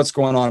for what's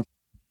going on.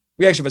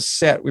 We actually have a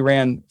set we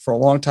ran for a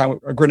long time,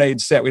 a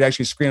grenade set. We'd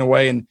actually screen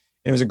away, and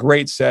it was a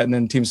great set, and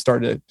then teams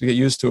started to get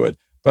used to it.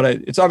 But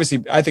it's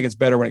obviously, I think it's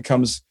better when it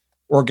comes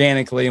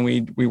organically, and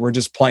we were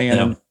just playing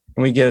and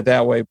we get it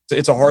that way.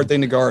 It's a hard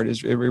thing to guard.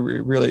 It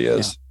really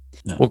is.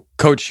 Yeah. Well,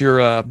 Coach,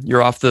 you're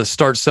off the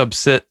start sub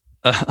sit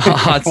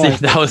hot seat.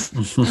 That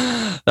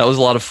was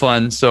a lot of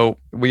fun. So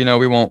we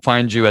won't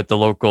find you at the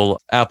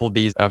local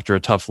Applebee's after a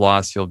tough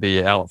loss. You'll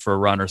be out for a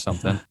run or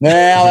something.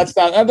 Nah, that's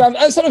not.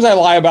 Sometimes I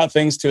lie about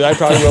things too. I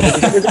probably will.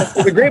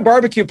 There's a great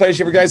barbecue place.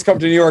 If you guys come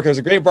to New York, there's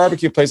a great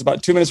barbecue place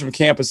about 2 minutes from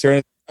campus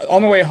here.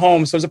 On my way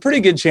home, so there's a pretty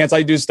good chance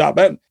I do stop.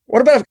 But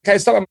what about if I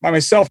stop by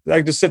myself?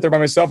 I just sit there by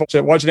myself,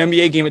 watch an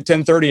NBA game at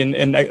 10:30,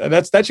 and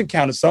that should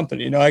count as something.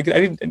 I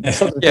need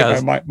something to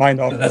take my mind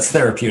off. That's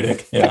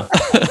therapeutic. Yeah.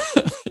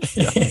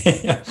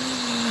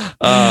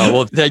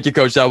 Well, thank you,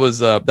 Coach. That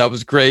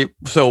was great.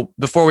 So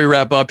before we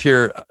wrap up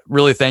here,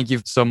 really thank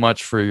you so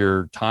much for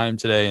your time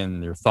today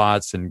and your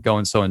thoughts and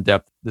going so in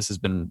depth. This has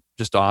been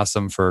just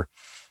awesome for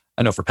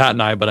Pat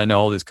and I, but I know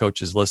all these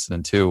coaches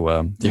listening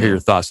too to hear your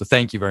thoughts. So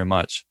thank you very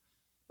much.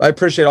 I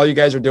appreciate all you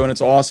guys are doing.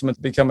 It's awesome. It's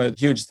become a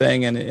huge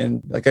thing.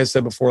 And like I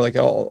said before, like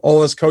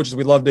all us coaches,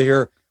 we love to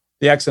hear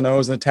the X and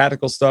O's and the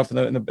tactical stuff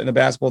and the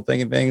basketball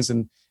thing and things.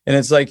 And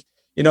it's like,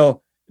 at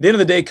the end of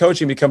the day,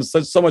 coaching becomes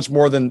so much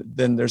more than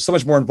there's so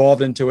much more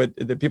involved into it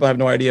that people have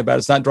no idea about.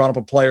 It's not drawing up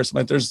a play or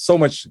something. There's so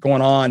much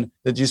going on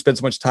that you spend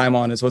so much time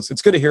on. And so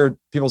it's good to hear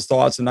people's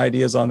thoughts and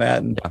ideas on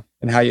that and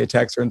how you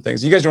attack certain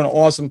things. You guys are doing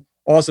an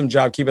awesome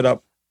job. Keep it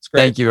up. It's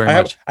great. Thank you very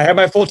much. I have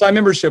my full-time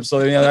membership,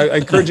 so I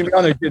encourage you to be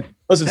on there.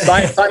 Listen,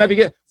 sign up.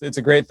 It's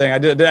a great thing. I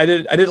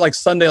did like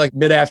Sunday, like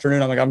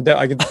mid-afternoon. I'm like,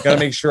 I got to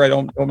make sure I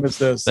don't miss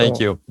this. Thank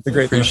you. It's a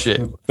great Appreciate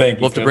thing. it. Thank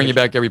you. We'll have to bring you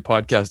back every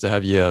podcast to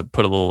have you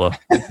put a little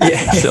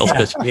sales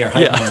pitch.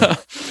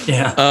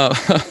 Yeah.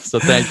 So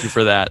thank you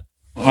for that.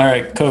 All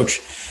right, Coach.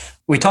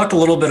 We talked a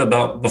little bit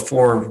about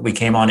before we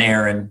came on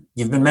air, and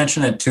you've been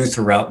mentioning it too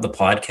throughout the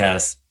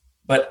podcast.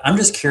 But I'm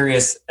just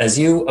curious, as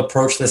you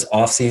approach this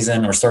off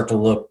season or start to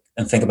look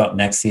and think about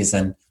next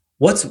season,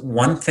 what's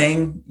one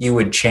thing you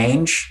would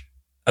change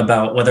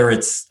about whether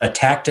it's a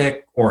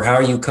tactic or how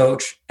you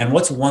coach? And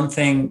what's one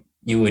thing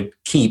you would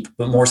keep,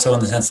 but more so in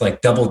the sense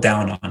like double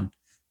down on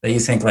that you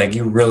think like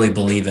you really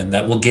believe in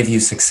that will give you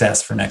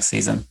success for next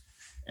season?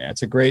 Yeah,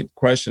 it's a great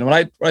question.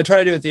 What I try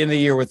to do at the end of the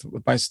year with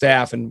my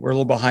staff, and we're a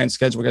little behind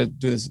schedule. We're going to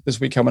do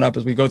this week coming up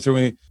as we go through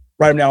and we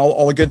write them down,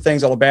 all the good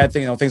things, all the bad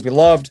things, things we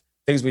loved,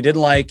 things we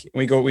didn't like.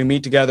 And we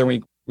meet together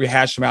and we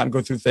hash them out and go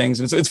through things.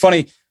 And it's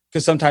funny,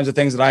 because sometimes the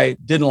things that I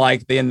didn't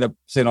like, they ended up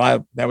saying,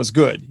 that was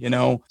good,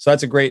 So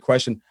that's a great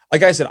question.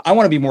 Like I said, I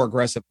want to be more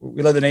aggressive.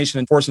 We led the nation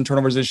in forcing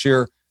turnovers this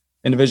year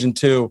in Division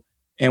II,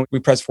 and we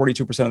press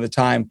 42% of the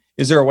time.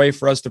 Is there a way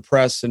for us to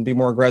press and be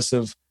more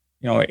aggressive,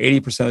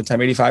 80% of the time,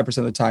 85%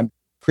 of the time,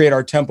 create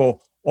our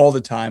tempo all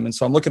the time? And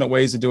so I'm looking at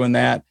ways of doing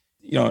that.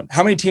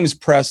 How many teams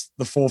press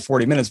the full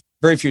 40 minutes?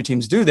 Very few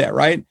teams do that,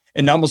 right?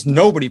 And almost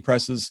nobody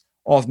presses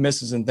off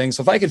misses and things.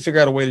 So if I could figure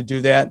out a way to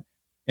do that,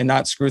 and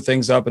not screw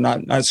things up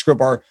and not screw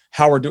up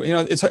how we're doing.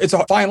 It's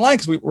a fine line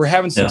because we're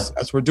having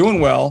success. We're doing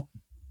well.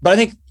 But I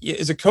think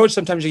as a coach,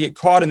 sometimes you get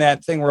caught in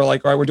that thing where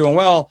like, all right, we're doing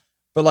well,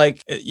 but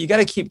like you got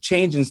to keep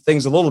changing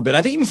things a little bit.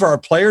 I think even for our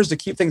players to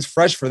keep things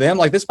fresh for them,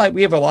 like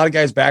we have a lot of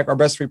guys back. Our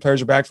best 3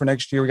 players are back for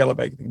next year. We got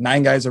like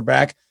 9 guys are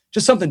back.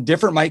 Just something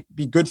different might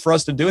be good for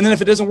us to do. And then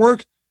if it doesn't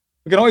work,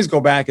 we can always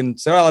go back and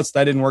say,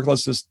 that didn't work.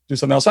 Let's just do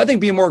something else. So I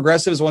think being more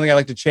aggressive is one thing I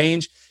like to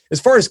change.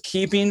 As far as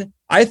keeping,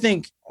 I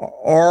think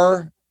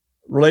our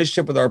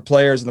relationship with our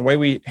players and the way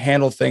we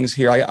handle things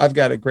here. I've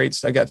got 3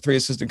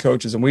 assistant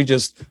coaches,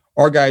 and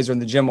our guys are in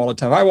the gym all the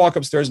time. If I walk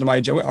upstairs into my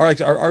gym,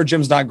 our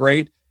gym's not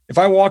great. If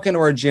I walk into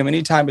our gym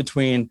anytime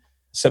between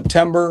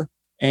September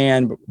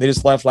and they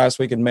just left last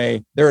week in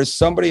May, there is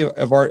somebody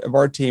of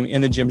our team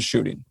in the gym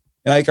shooting.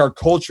 And like our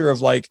culture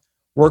of like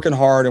working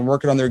hard and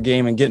working on their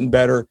game and getting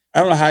better.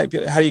 I don't know how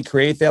do you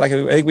create that? Like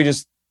I think we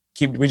just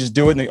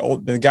do it.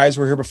 And the guys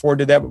who were here before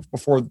did that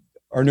before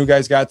our new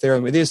guys got there.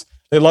 And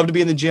they love to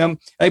be in the gym.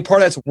 I think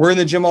part of that's we're in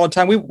the gym all the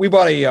time. We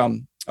bought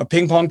a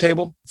ping pong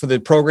table for the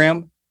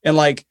program. And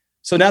like,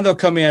 so now they'll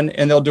come in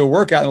and they'll do a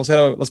workout and they'll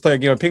say, let's play a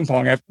game of ping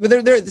pong.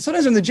 But they're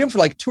sometimes in the gym for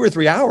like 2 or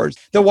 3 hours.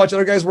 They'll watch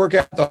other guys work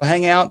out. They'll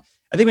hang out.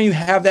 I think when you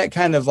have that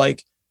kind of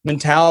like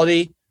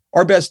mentality,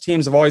 our best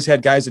teams have always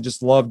had guys that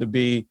just love to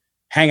be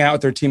hanging out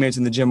with their teammates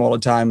in the gym all the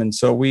time. And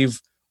so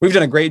we've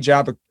done a great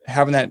job of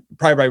having that,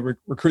 probably by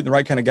recruiting the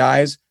right kind of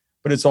guys,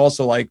 but it's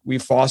also like we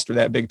foster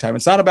that big time.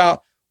 It's not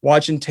about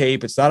watching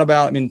tape. It's not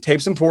about,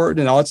 tape's important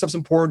and all that stuff's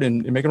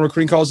important and making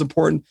recruiting calls is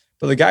important,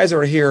 but the guys that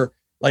are here,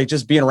 like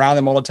just being around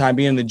them all the time,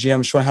 being in the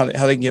gym, showing how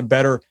they can get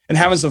better and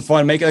having some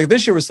fun.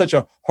 This year was such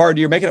a hard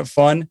year, making it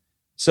fun.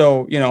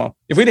 So,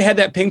 if we'd had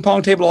that ping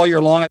pong table all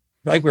year long,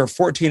 like we were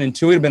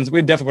 14-2,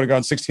 we definitely would have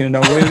gone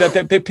 16-0.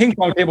 That ping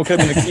pong table could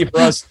have been the key for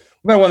us.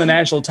 We might have won the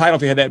national title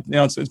if we had that.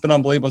 It's been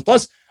unbelievable.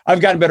 Plus, I've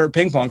gotten better at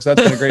ping pong, so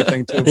that's been a great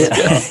thing too.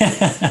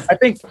 I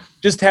think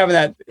just having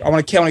that, I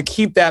want to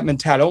keep that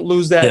mentality. Don't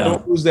lose that. Yeah.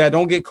 Don't lose that.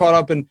 Don't get caught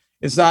up in.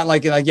 It's not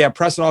like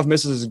pressing off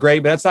misses is great,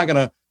 but that's not going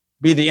to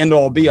be the end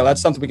all be all. That's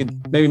something we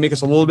can maybe make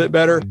us a little bit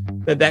better.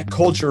 That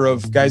culture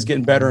of guys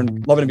getting better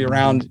and loving to be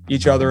around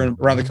each other and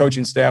around the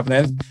coaching staff,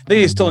 and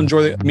they still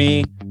enjoy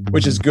me,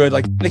 which is good.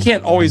 Like they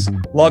can't always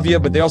love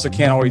you, but they also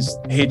can't always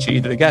hate you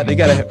either. They got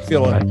to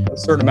feel a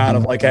certain amount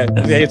of like, hey,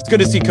 it's good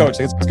to see Coach.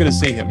 It's good to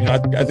see him. I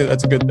think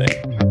that's a good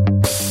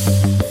thing.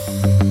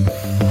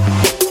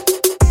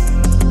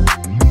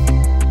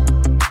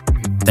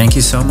 Thank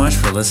you so much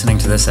for listening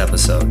to this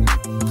episode.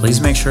 Please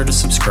make sure to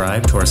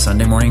subscribe to our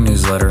Sunday morning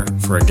newsletter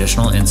for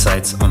additional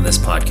insights on this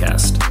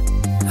podcast.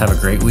 Have a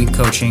great week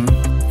coaching,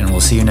 and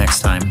we'll see you next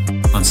time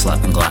on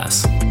Slapping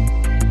Glass.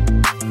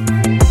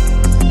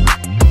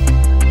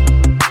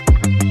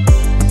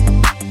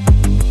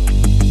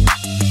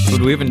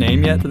 Do we have a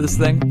name yet for this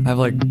thing? I have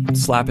like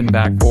slapping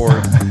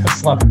backboard.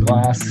 Slapping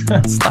glass.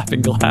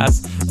 Slapping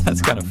glass.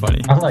 That's kind of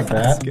funny. I like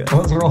that.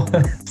 What's wrong?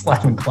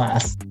 Slapping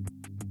glass.